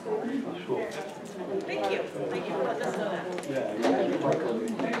 Thank you. Thank you for letting us know that.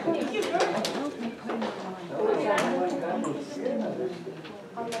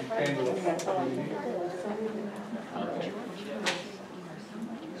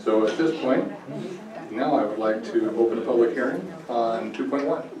 So at this point, now I would like to open a public hearing on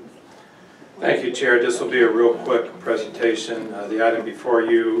 2.1. Thank you, Chair. This will be a real quick presentation. The item before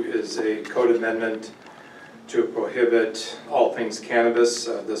you is a code amendment to prohibit all things cannabis.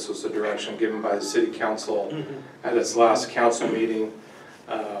 This was the direction given by the City Council at its last council meeting.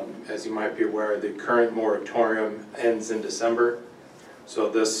 As you might be aware, the current moratorium ends in December. So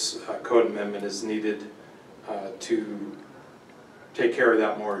this code amendment is needed to take care of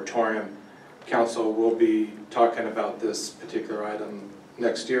that moratorium. Council will be talking about this particular item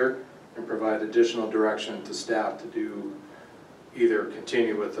next year and provide additional direction to staff to do either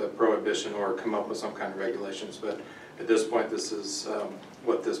continue with a prohibition or come up with some kind of regulations. But at this point, this is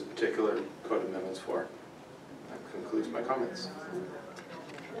what this particular code amendment is for. That concludes my comments.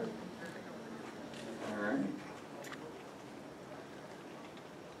 All right.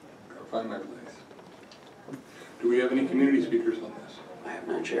 Gotta find my place. Do we have any community speakers on this? I have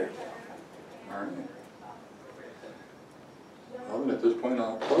none, Chair. All right. Well, then at this point,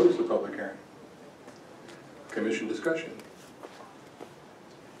 I'll close the public hearing. Commission discussion.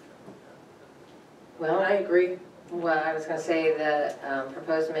 Well, I agree. Well, I was going to say the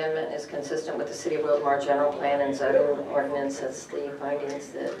proposed amendment is consistent with the City of Wildomar General Plan and Zoning Ordinance. That's the findings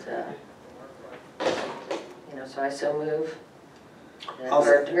that, so I so move.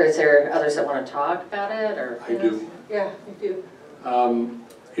 Or is there others that want to talk about it? Or I do. Yeah, I do.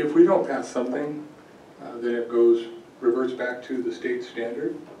 If we don't pass something, then it reverts back to the state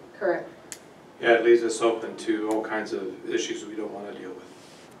standard. Correct. Yeah, it leaves us open to all kinds of issues we don't want to deal with.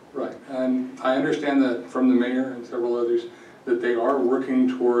 Right, and I understand that from the mayor and several others, that they are working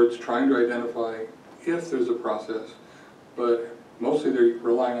towards trying to identify if there's a process, but mostly they're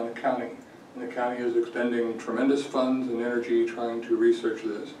relying on the county. And the county is expending tremendous funds and energy trying to research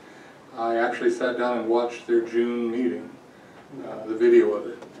this. I actually sat down and watched their June meeting, the video of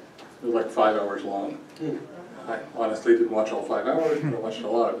it. It was like 5 hours long. I honestly didn't watch all 5 hours, but I watched a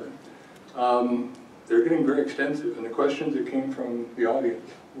lot of it. They're getting very extensive, and the questions that came from the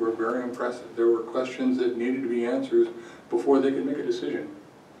audience were very impressive. There were questions that needed to be answered before they could make a decision.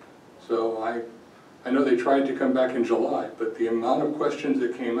 So I know they tried to come back in July, but the amount of questions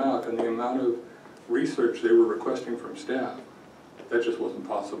that came out and the amount of research they were requesting from staff, that just wasn't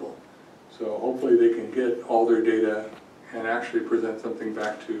possible. So hopefully they can get all their data and actually present something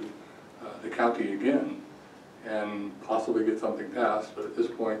back to the county again and possibly get something passed, but at this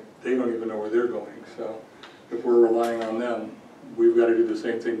point, they don't even know where they're going. So if we're relying on them, we've got to do the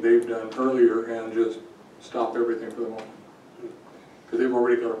same thing they've done earlier and just stop everything for the moment. Because they've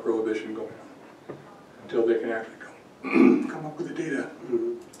already got a prohibition going on until they can actually come up with the data.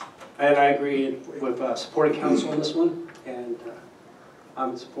 And I agree with supporting council on this one, and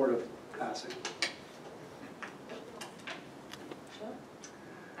I'm in support of passing.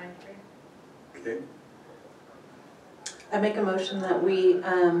 Okay. I make a motion that we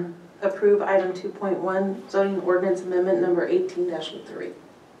approve item 2.1, zoning ordinance amendment number 18-3.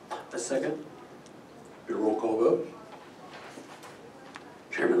 A second? Your roll call vote?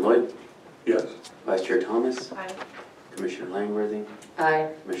 Chairman Lloyd, Yes. Vice Chair Thomas, Aye. Commissioner Langworthy, Aye.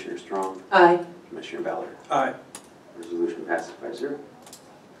 Commissioner Strong, Aye. Commissioner Ballard. Aye. Resolution passes 5-0.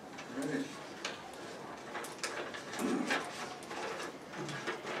 All right.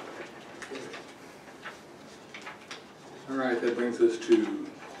 All right, that brings us to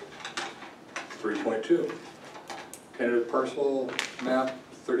 3.2. Tentative parcel map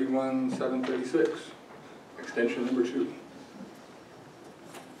 31736, extension number 2.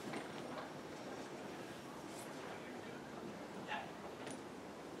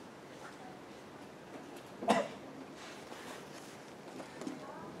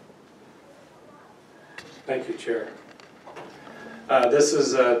 Thank you, Chair. This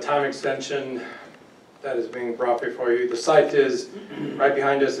is a time extension that is being brought before you. The site is right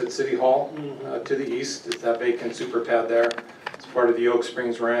behind us at City Hall. To the east is that vacant super pad there. It's part of the Oak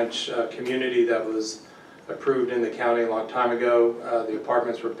Springs Ranch community that was approved in the county a long time ago. The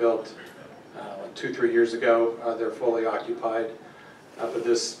apartments were built 2-3 years ago. They're fully occupied. But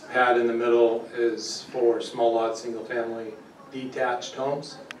this pad in the middle is for small lot, single family, detached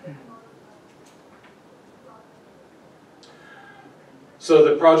homes. So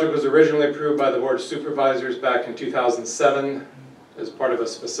the project was originally approved by the Board of Supervisors back in 2007 as part of a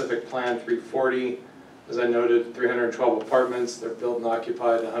specific plan 340. As I noted, 312 apartments. They're built and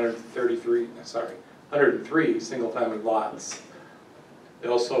occupied 103 single-family lots. They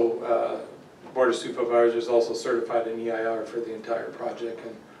also, Board of Supervisors also certified an EIR for the entire project,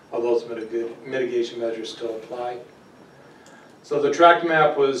 and all those mitigation measures still apply. So the tract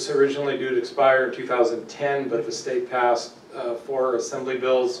map was originally due to expire in 2010, but the state passed 4 assembly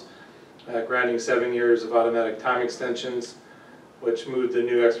bills granting 7 years of automatic time extensions, which moved the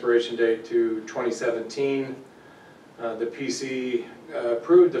new expiration date to 2017. The PC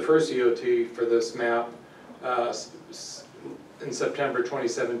approved the first EOT for this map in September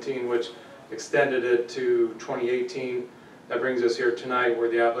 2017, which extended it to 2018. That brings us here tonight where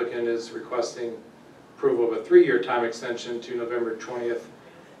the applicant is requesting approval of a 3-year time extension to November 20th,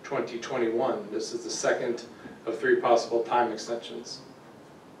 2021. This is the second of 3 possible time extensions.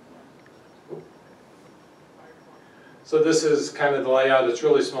 So this is kind of the layout. It's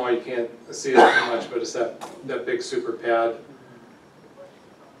really small, you can't see it too much, but it's that big super pad.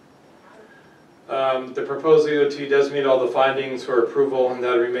 The proposed EOT does meet all the findings for approval, and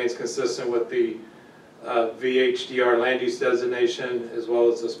that remains consistent with the VHDR land use designation as well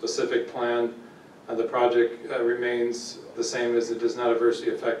as the specific plan. The project remains the same, as it does not adversely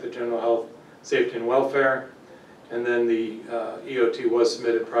affect the general health, safety, and welfare. And then the EOT was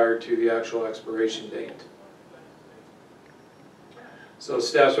submitted prior to the actual expiration date. So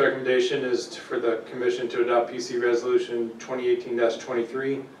staff's recommendation is for the Commission to adopt PC Resolution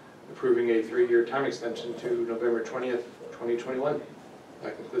 2018-23, approving a 3-year time extension to November 20th, 2021.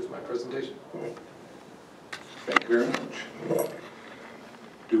 That concludes my presentation. Thank you very much.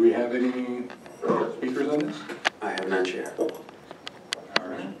 Do we have any speakers on this? I have none, Chair. All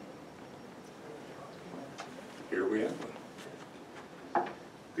right. Here we have one.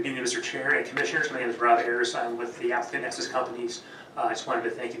 Good evening, Mr. Chair and Commissioners. My name is Rob Ayers. I'm with the applicant Nexus Companies. I just wanted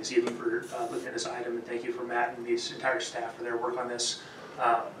to thank you this evening for looking at this item, and thank you for Matt and the entire staff for their work on this.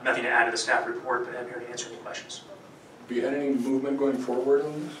 Nothing to add to the staff report, but I'm here to answer any questions. Have you had any movement going forward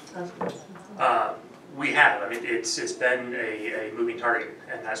on this? We have. I mean, it's been a moving target,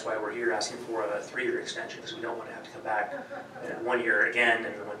 and that's why we're here asking for a 3-year extension, because we don't want to have to come back 1 year again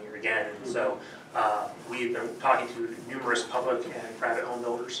and 1 year again. And so we've been talking to numerous public and private home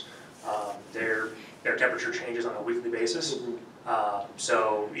builders. Their temperature changes on a weekly basis.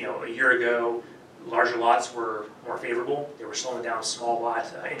 So, you know, a year ago, larger lots were more favorable. They were slowing down small lot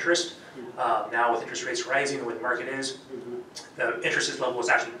interest. Now with interest rates rising the way the market is, the interest level is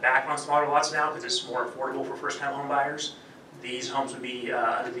actually back on smaller lots now because it's more affordable for first-time home buyers. These homes would be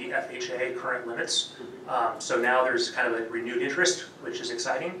under the FHA current limits. So now there's kind of a renewed interest, which is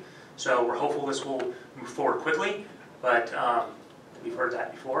exciting. So we're hopeful this will move forward quickly, but we've heard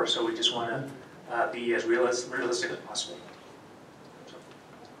that before, so we just want to be as realistic as possible.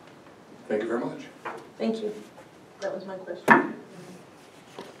 Thank you very much. Thank you. That was my question.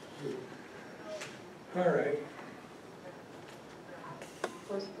 All right.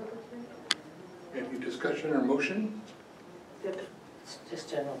 Any discussion or motion? It's just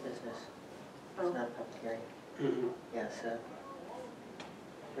general business. It's not a public hearing. Yeah, so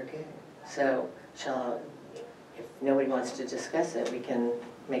we're good. So if nobody wants to discuss it, we can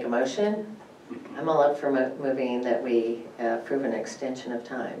make a motion. I'm all up for moving that we approve an extension of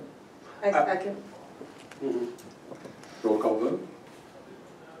time. I second. Roll call vote.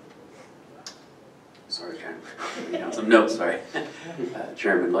 Sorry, Chairman. Down some notes, sorry.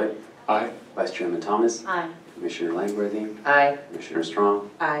 Chairman Lloyd. Aye. Vice Chairman Thomas. Aye. Commissioner Langworthy. Aye. Commissioner Strong.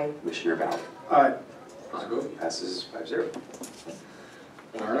 Aye. Commissioner Ballard. Aye. I vote. Passes 5-0.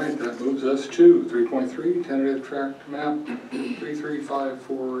 All right, that moves us to 3.3, tentative tract map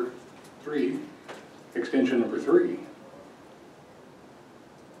 33543, extension number 3.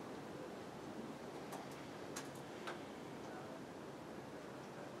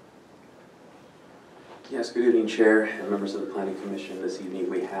 Yes, good evening, Chair and members of the Planning Commission. This evening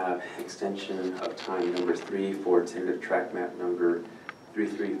we have extension of time number 3 for tentative tract map number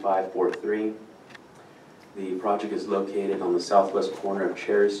 33543. The project is located on the southwest corner of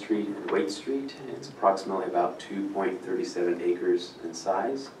Cherry Street and Waite Street. It's approximately about 2.37 acres in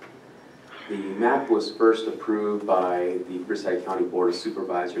size. The map was first approved by the Riverside County Board of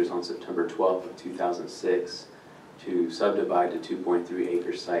Supervisors on September 12th of 2006 to subdivide the 2.3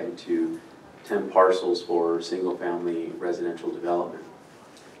 acre site into 10 parcels for single-family residential development.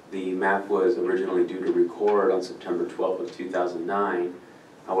 The map was originally due to record on September 12th of 2009.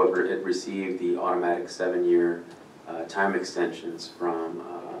 However, it received the automatic 7-year time extensions from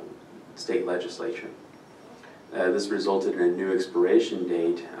state legislature. This resulted in a new expiration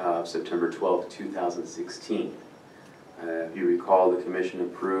date of September 12, 2016. If you recall, the Commission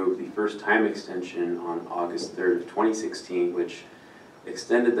approved the first time extension on August 3rd of 2016, which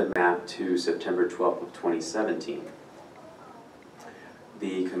extended the map to September 12th of 2017.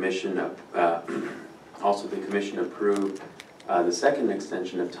 The Commission approved the second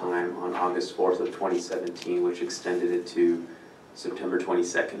extension of time on August 4th of 2017, which extended it to September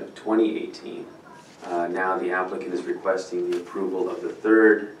 22nd of 2018. Now the applicant is requesting the approval of the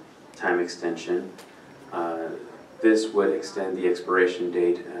third time extension. This would extend the expiration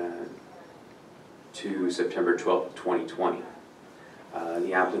date to September 12th of 2020.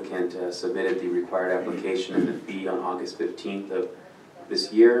 The applicant submitted the required application and the fee on August 15th of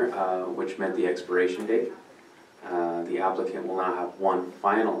this year, which met the expiration date. The applicant will now have one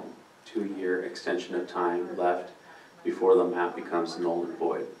final 2-year extension of time left before the map becomes null and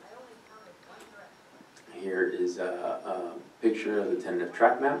void. Here is a picture of the tentative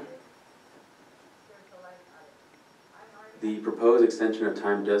track map. The proposed extension of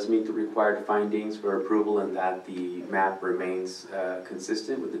time does meet the required findings for approval in that the map remains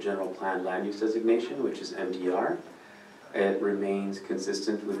consistent with the general plan land use designation, which is MDR. It remains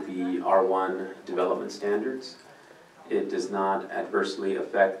consistent with the R1 development standards. It does not adversely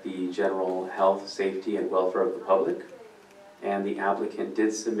affect the general health, safety, and welfare of the public. And the applicant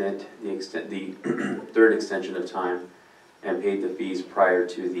did submit the third extension of time and paid the fees prior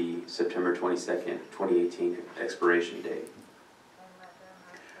to the September 22nd, 2018 expiration date.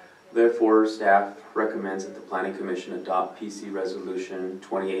 Therefore, staff recommends that the Planning Commission adopt PC Resolution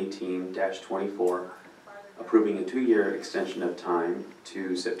 2018-24, approving a 2-year extension of time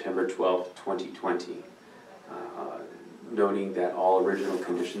to September 12th, 2020. Noting that all original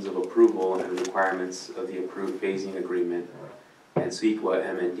conditions of approval and requirements of the approved phasing agreement and CEQA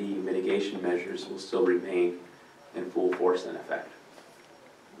M&D mitigation measures will still remain in full force and effect.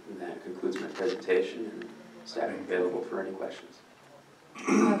 And that concludes my presentation, and staff is available for any questions.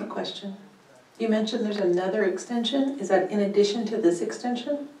 I have a question. You mentioned there's another extension. Is that in addition to this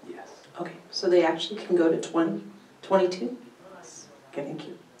extension? Yes. Okay, so they actually can go to 2022? Yes. Okay, thank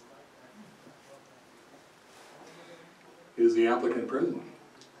you. Is the applicant present?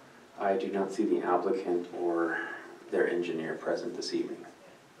 I do not see the applicant or their engineer present this evening.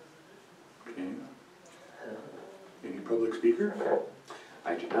 Okay. Any public speaker?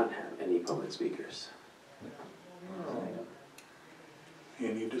 I do not have any public speakers.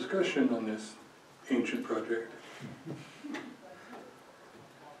 Any discussion on this ancient project?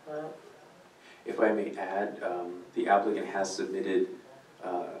 If I may add, the applicant has submitted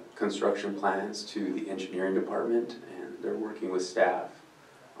construction plans to the engineering department, and they're working with staff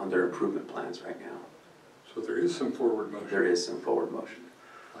on their improvement plans right now. So there is some forward motion. There is some forward motion.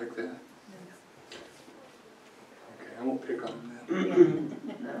 Like that. Okay, I won't pick on them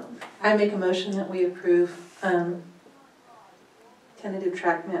then. I make a motion that we approve tentative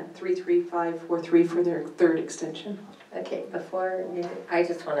track map 33543 for their third extension. Okay, before you, I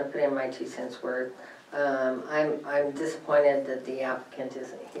just want to put in my 2 cents worth. I'm disappointed that the applicant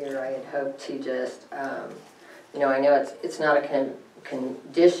isn't here. I had hoped to just, you know, I know it's not a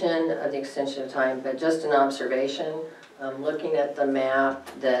condition of the extension of time, but just an observation. Looking at the map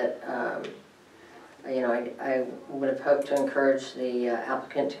that, you know, I would have hoped to encourage the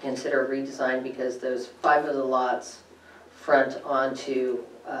applicant to consider redesign, because those 5 of the lots front onto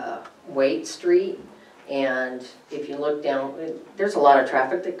Waite Street. And if you look down, there's a lot of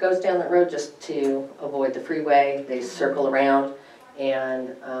traffic that goes down that road just to avoid the freeway. They circle around,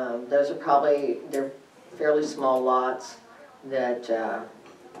 and those are probably, they're fairly small lots that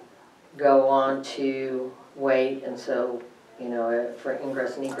go on to Waite, and so, you know, for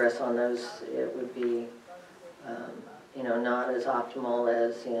ingress and egress on those, it would be, you know, not as optimal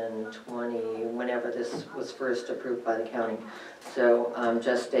as in whenever this was first approved by the county. So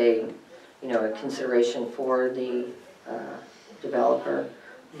just a, you know, a consideration for the developer,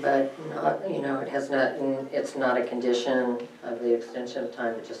 but not, you know, it's not a condition of the extension of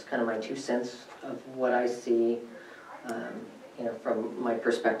time, but just kind of my 2 cents of what I see, you know, from my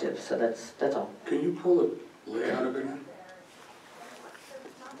perspective. So that's all. Can you pull the layout of it in?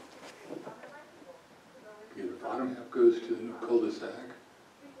 Okay, the bottom half goes to the new cul-de-sac.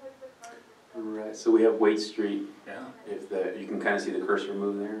 Right, so we have Waite Street. Yeah. You can kind of see the cursor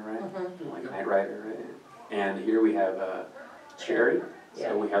move there, right? Mm-hmm. Like Knight Rider, right? And here we have Cherry. Yeah.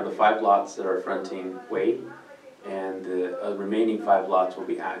 So we have the 5 lots that are fronting Waite, and the remaining 5 lots will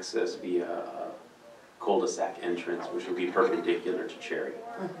be accessed via a cul-de-sac entrance, which will be perpendicular to Cherry.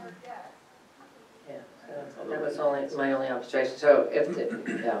 Mm-hmm. Yeah, so that was my only observation. So if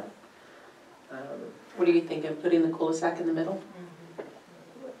the, yeah. What do you think of putting the cul-de-sac in the middle?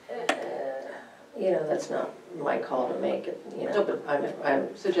 You know, that's not my call to make it, you know, but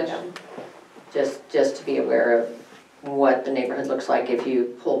I'm. Suggestion. Just to be aware of what the neighborhood looks like if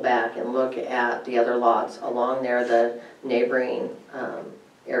you pull back and look at the other lots along there. The neighboring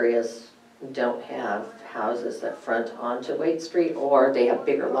areas don't have houses that front onto Wade Street, or they have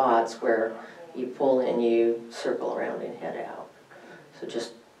bigger lots where you pull in, you circle around and head out. So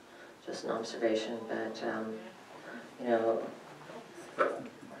just an observation, but you know.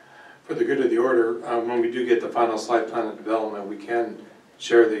 For the good of the order, when we do get the final site plan of development, we can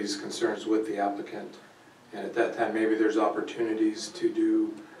share these concerns with the applicant. And at that time, maybe there's opportunities to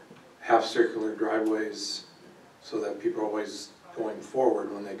do half-circular driveways so that people are always going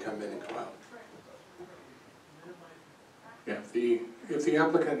forward when they come in and go out. Yeah, if the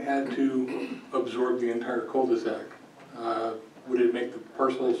applicant had to absorb the entire cul-de-sac, would it make the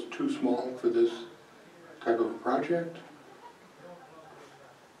parcels too small for this type of a project?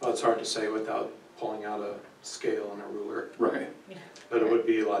 Well, it's hard to say without pulling out a scale and a ruler. Right. But it would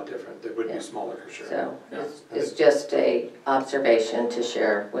be a lot different. It would be smaller for sure. So Yeah. it's just a observation to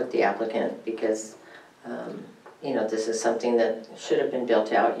share with the applicant because, you know, this is something that should have been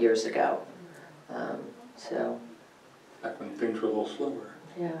built out years ago. So. Back when things were a little slower.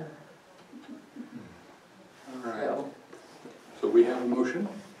 Yeah. All right. So we have a motion.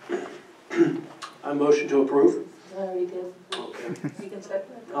 I motion to approve. No, you did. Okay. You can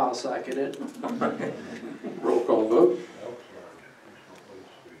second it. I'll second it. Roll call vote.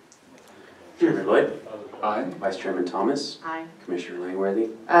 Chairman Lloyd, Aye. Vice Chairman Thomas, Aye. Commissioner Langworthy,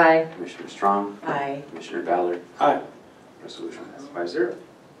 Aye. Commissioner Strong, Aye. Commissioner Ballard. Aye. Resolution passes 5-0.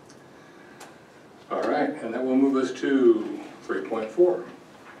 All right, and that will move us to 3.4,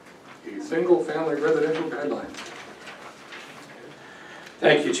 the single-family residential guidelines.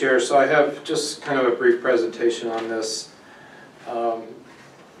 Thank you, Chair. So I have just kind of a brief presentation on this.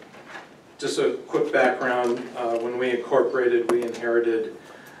 Just a quick background. When we incorporated, we inherited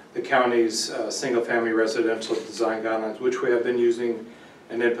the county's single-family residential design guidelines, which we have been using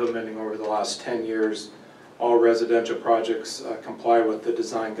and implementing over the last 10 years. All residential projects comply with the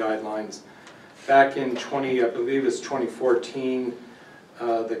design guidelines. Back in I believe it's 2014,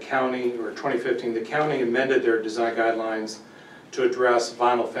 the county, or 2015, the county amended their design guidelines to address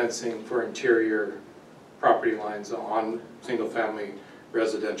vinyl fencing for interior property lines on single-family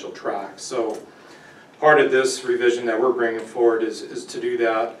residential tracts. So part of this revision that we're bringing forward is to do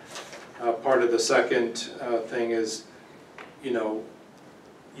that. Part of the second thing is, you know,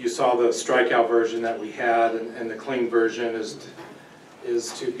 you saw the strikeout version that we had, and the clean version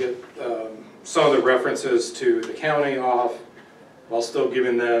is to get some of the references to the county off while still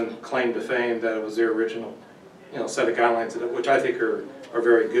giving them claim to fame that it was their original, you know, set of guidelines, which I think are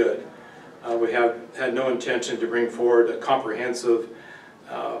very good. We have had no intention to bring forward a comprehensive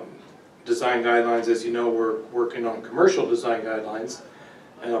design guidelines. As you know, we're working on commercial design guidelines,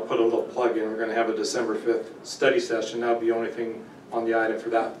 and I'll put a little plug in. We're going to have a December 5th study session. That'll be the only thing on the item for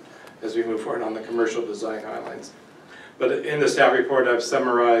that as we move forward on the commercial design guidelines. But in the staff report, I've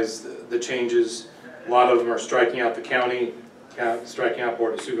summarized the changes. A lot of them are striking out the county, striking out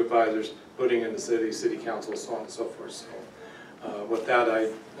Board of Supervisors, putting in the city council, so on and so forth. So with that, I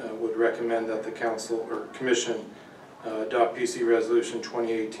would recommend that the council or commission adopt PC Resolution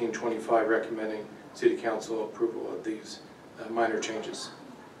 2018-25 recommending city council approval of these minor changes.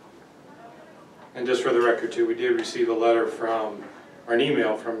 And just for the record too, we did receive a letter from, or an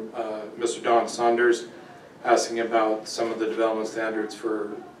email from Mr. Don Saunders asking about some of the development standards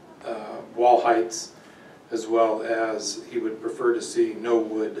for wall heights, as well as he would prefer to see no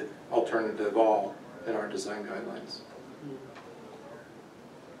wood alternative all in our design guidelines.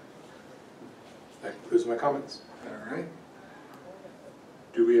 That concludes my comments. All right.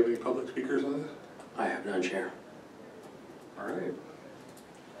 Do we have any public speakers on this? I have none, Chair. All right.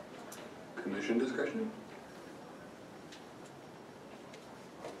 Commission discussion?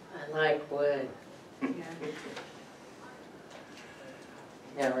 I like wood.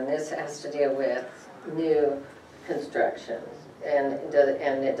 Now, and this has to deal with new constructions, and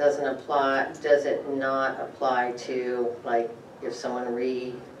it doesn't apply, does it not apply to, like, if someone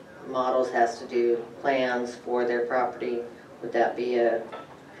remodels, has to do plans for their property, would that be a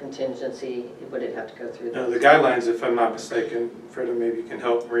contingency? Would it have to go through? No, the guidelines, if I'm not mistaken, Freda, maybe you can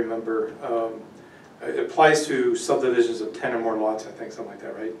help remember, it applies to subdivisions of 10 or more lots, I think, something like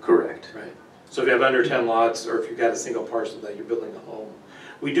that, right? Correct. Right. So if you have under 10 lots, or if you've got a single parcel that you're building a home,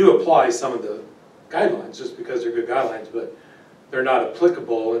 we do apply some of the guidelines just because they're good guidelines, but they're not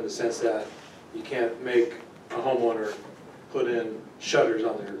applicable in the sense that you can't make a homeowner put in shutters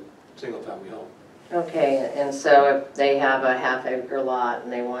on their single-family home. Okay, and so if they have a half-acre lot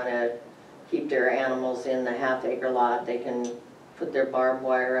and they want to keep their animals in the half-acre lot, they can put their barbed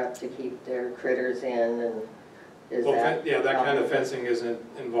wire up to keep their critters in, and is Well, that? yeah, that kind of fencing isn't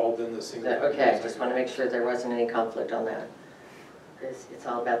involved in the single-family. Okay, just want to make sure there wasn't any conflict on that. It's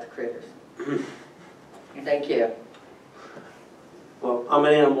all about the critters. Thank you. Well, I'm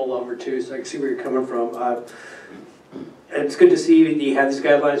an animal lover too, so I can see where you're coming from. It's good to see that you have these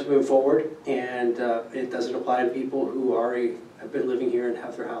guidelines moving forward, and it doesn't apply to people who already have been living here and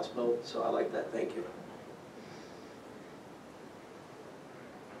have their house built, so I like that, thank you.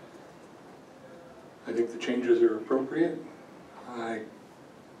 I think the changes are appropriate. I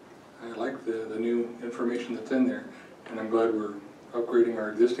like the new information that's in there, and I'm glad we're upgrading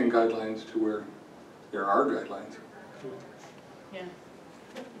our existing guidelines to where there are guidelines. Yeah.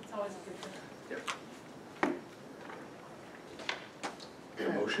 It's always a good thing. A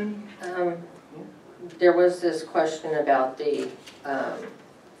motion? There was this question about the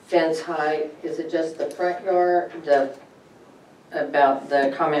fence height. Is it just the front yard, about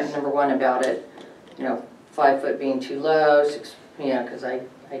the comment number 1 about it, 5 foot being too low, 6, because I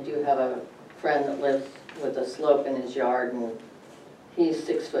do have a friend that lives with a slope in his yard, and he's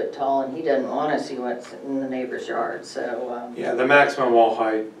 6 foot tall, and he doesn't want to see what's in the neighbor's yard, so. Yeah, the maximum wall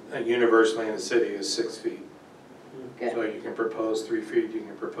height universally in the city is 6 feet. Okay. So you can propose 3 feet, you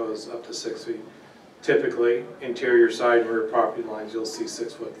can propose up to 6 feet. Typically, interior side and rear property lines, you'll see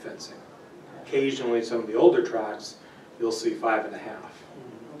 6 foot fencing. Occasionally, some of the older tracts, you'll see 5.5.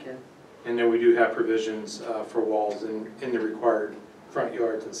 Okay. And then we do have provisions for walls in the required front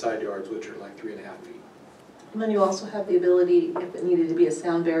yards and side yards, which are like 3.5 feet. And then you also have the ability, if it needed to be a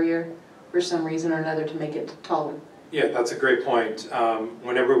sound barrier for some reason or another, to make it taller. Yeah, that's a great point.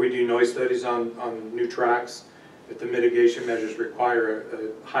 Whenever we do noise studies on new tracks, if the mitigation measures require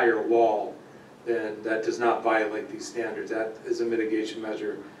a higher wall, then that does not violate these standards. That is a mitigation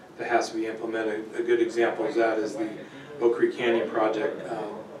measure that has to be implemented. A good example of that is the Oak Creek Canyon project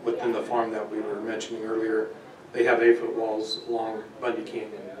within the farm that we were mentioning earlier. They have 8-foot walls along Bundy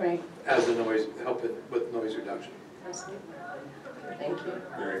Canyon, right, as a noise, helping with noise reduction. Absolutely. Thank you.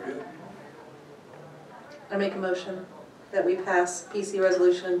 Very good. I make a motion that we pass PC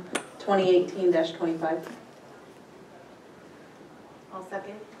Resolution 2018-25. I'll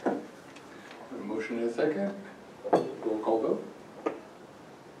second. A motion and a second. Roll call vote.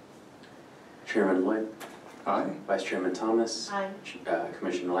 Chairman Lloyd, Aye. Vice Chairman Thomas, Aye.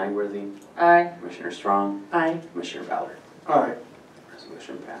 Commissioner Langworthy, Aye. Commissioner Strong, Aye. Commissioner Ballard. All right.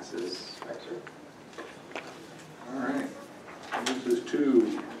 Resolution passes 5-0. All right. Moves us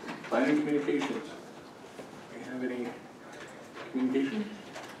to planning communications. Do we have any communication?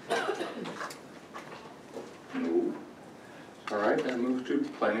 No. All right, that moves to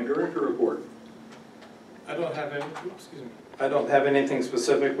planning director report. I don't have any, excuse me. I don't have anything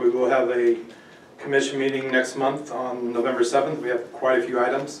specific. We will have a commission meeting next month on November 7th. We have quite a few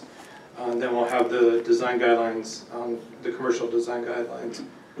items. Then we'll have the design guidelines, the commercial design guidelines,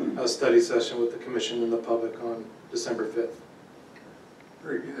 a study session with the commission and the public on December 5th.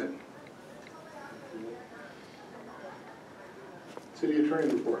 Very good. City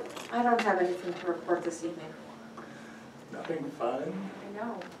attorney report. I don't have anything to report this evening. Nothing fun? I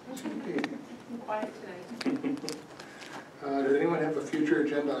know. I'm quiet tonight. Does anyone have a future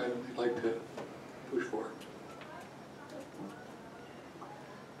agenda item they'd like to push for?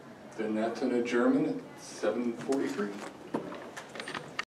 Then that's an adjournment at 7:43.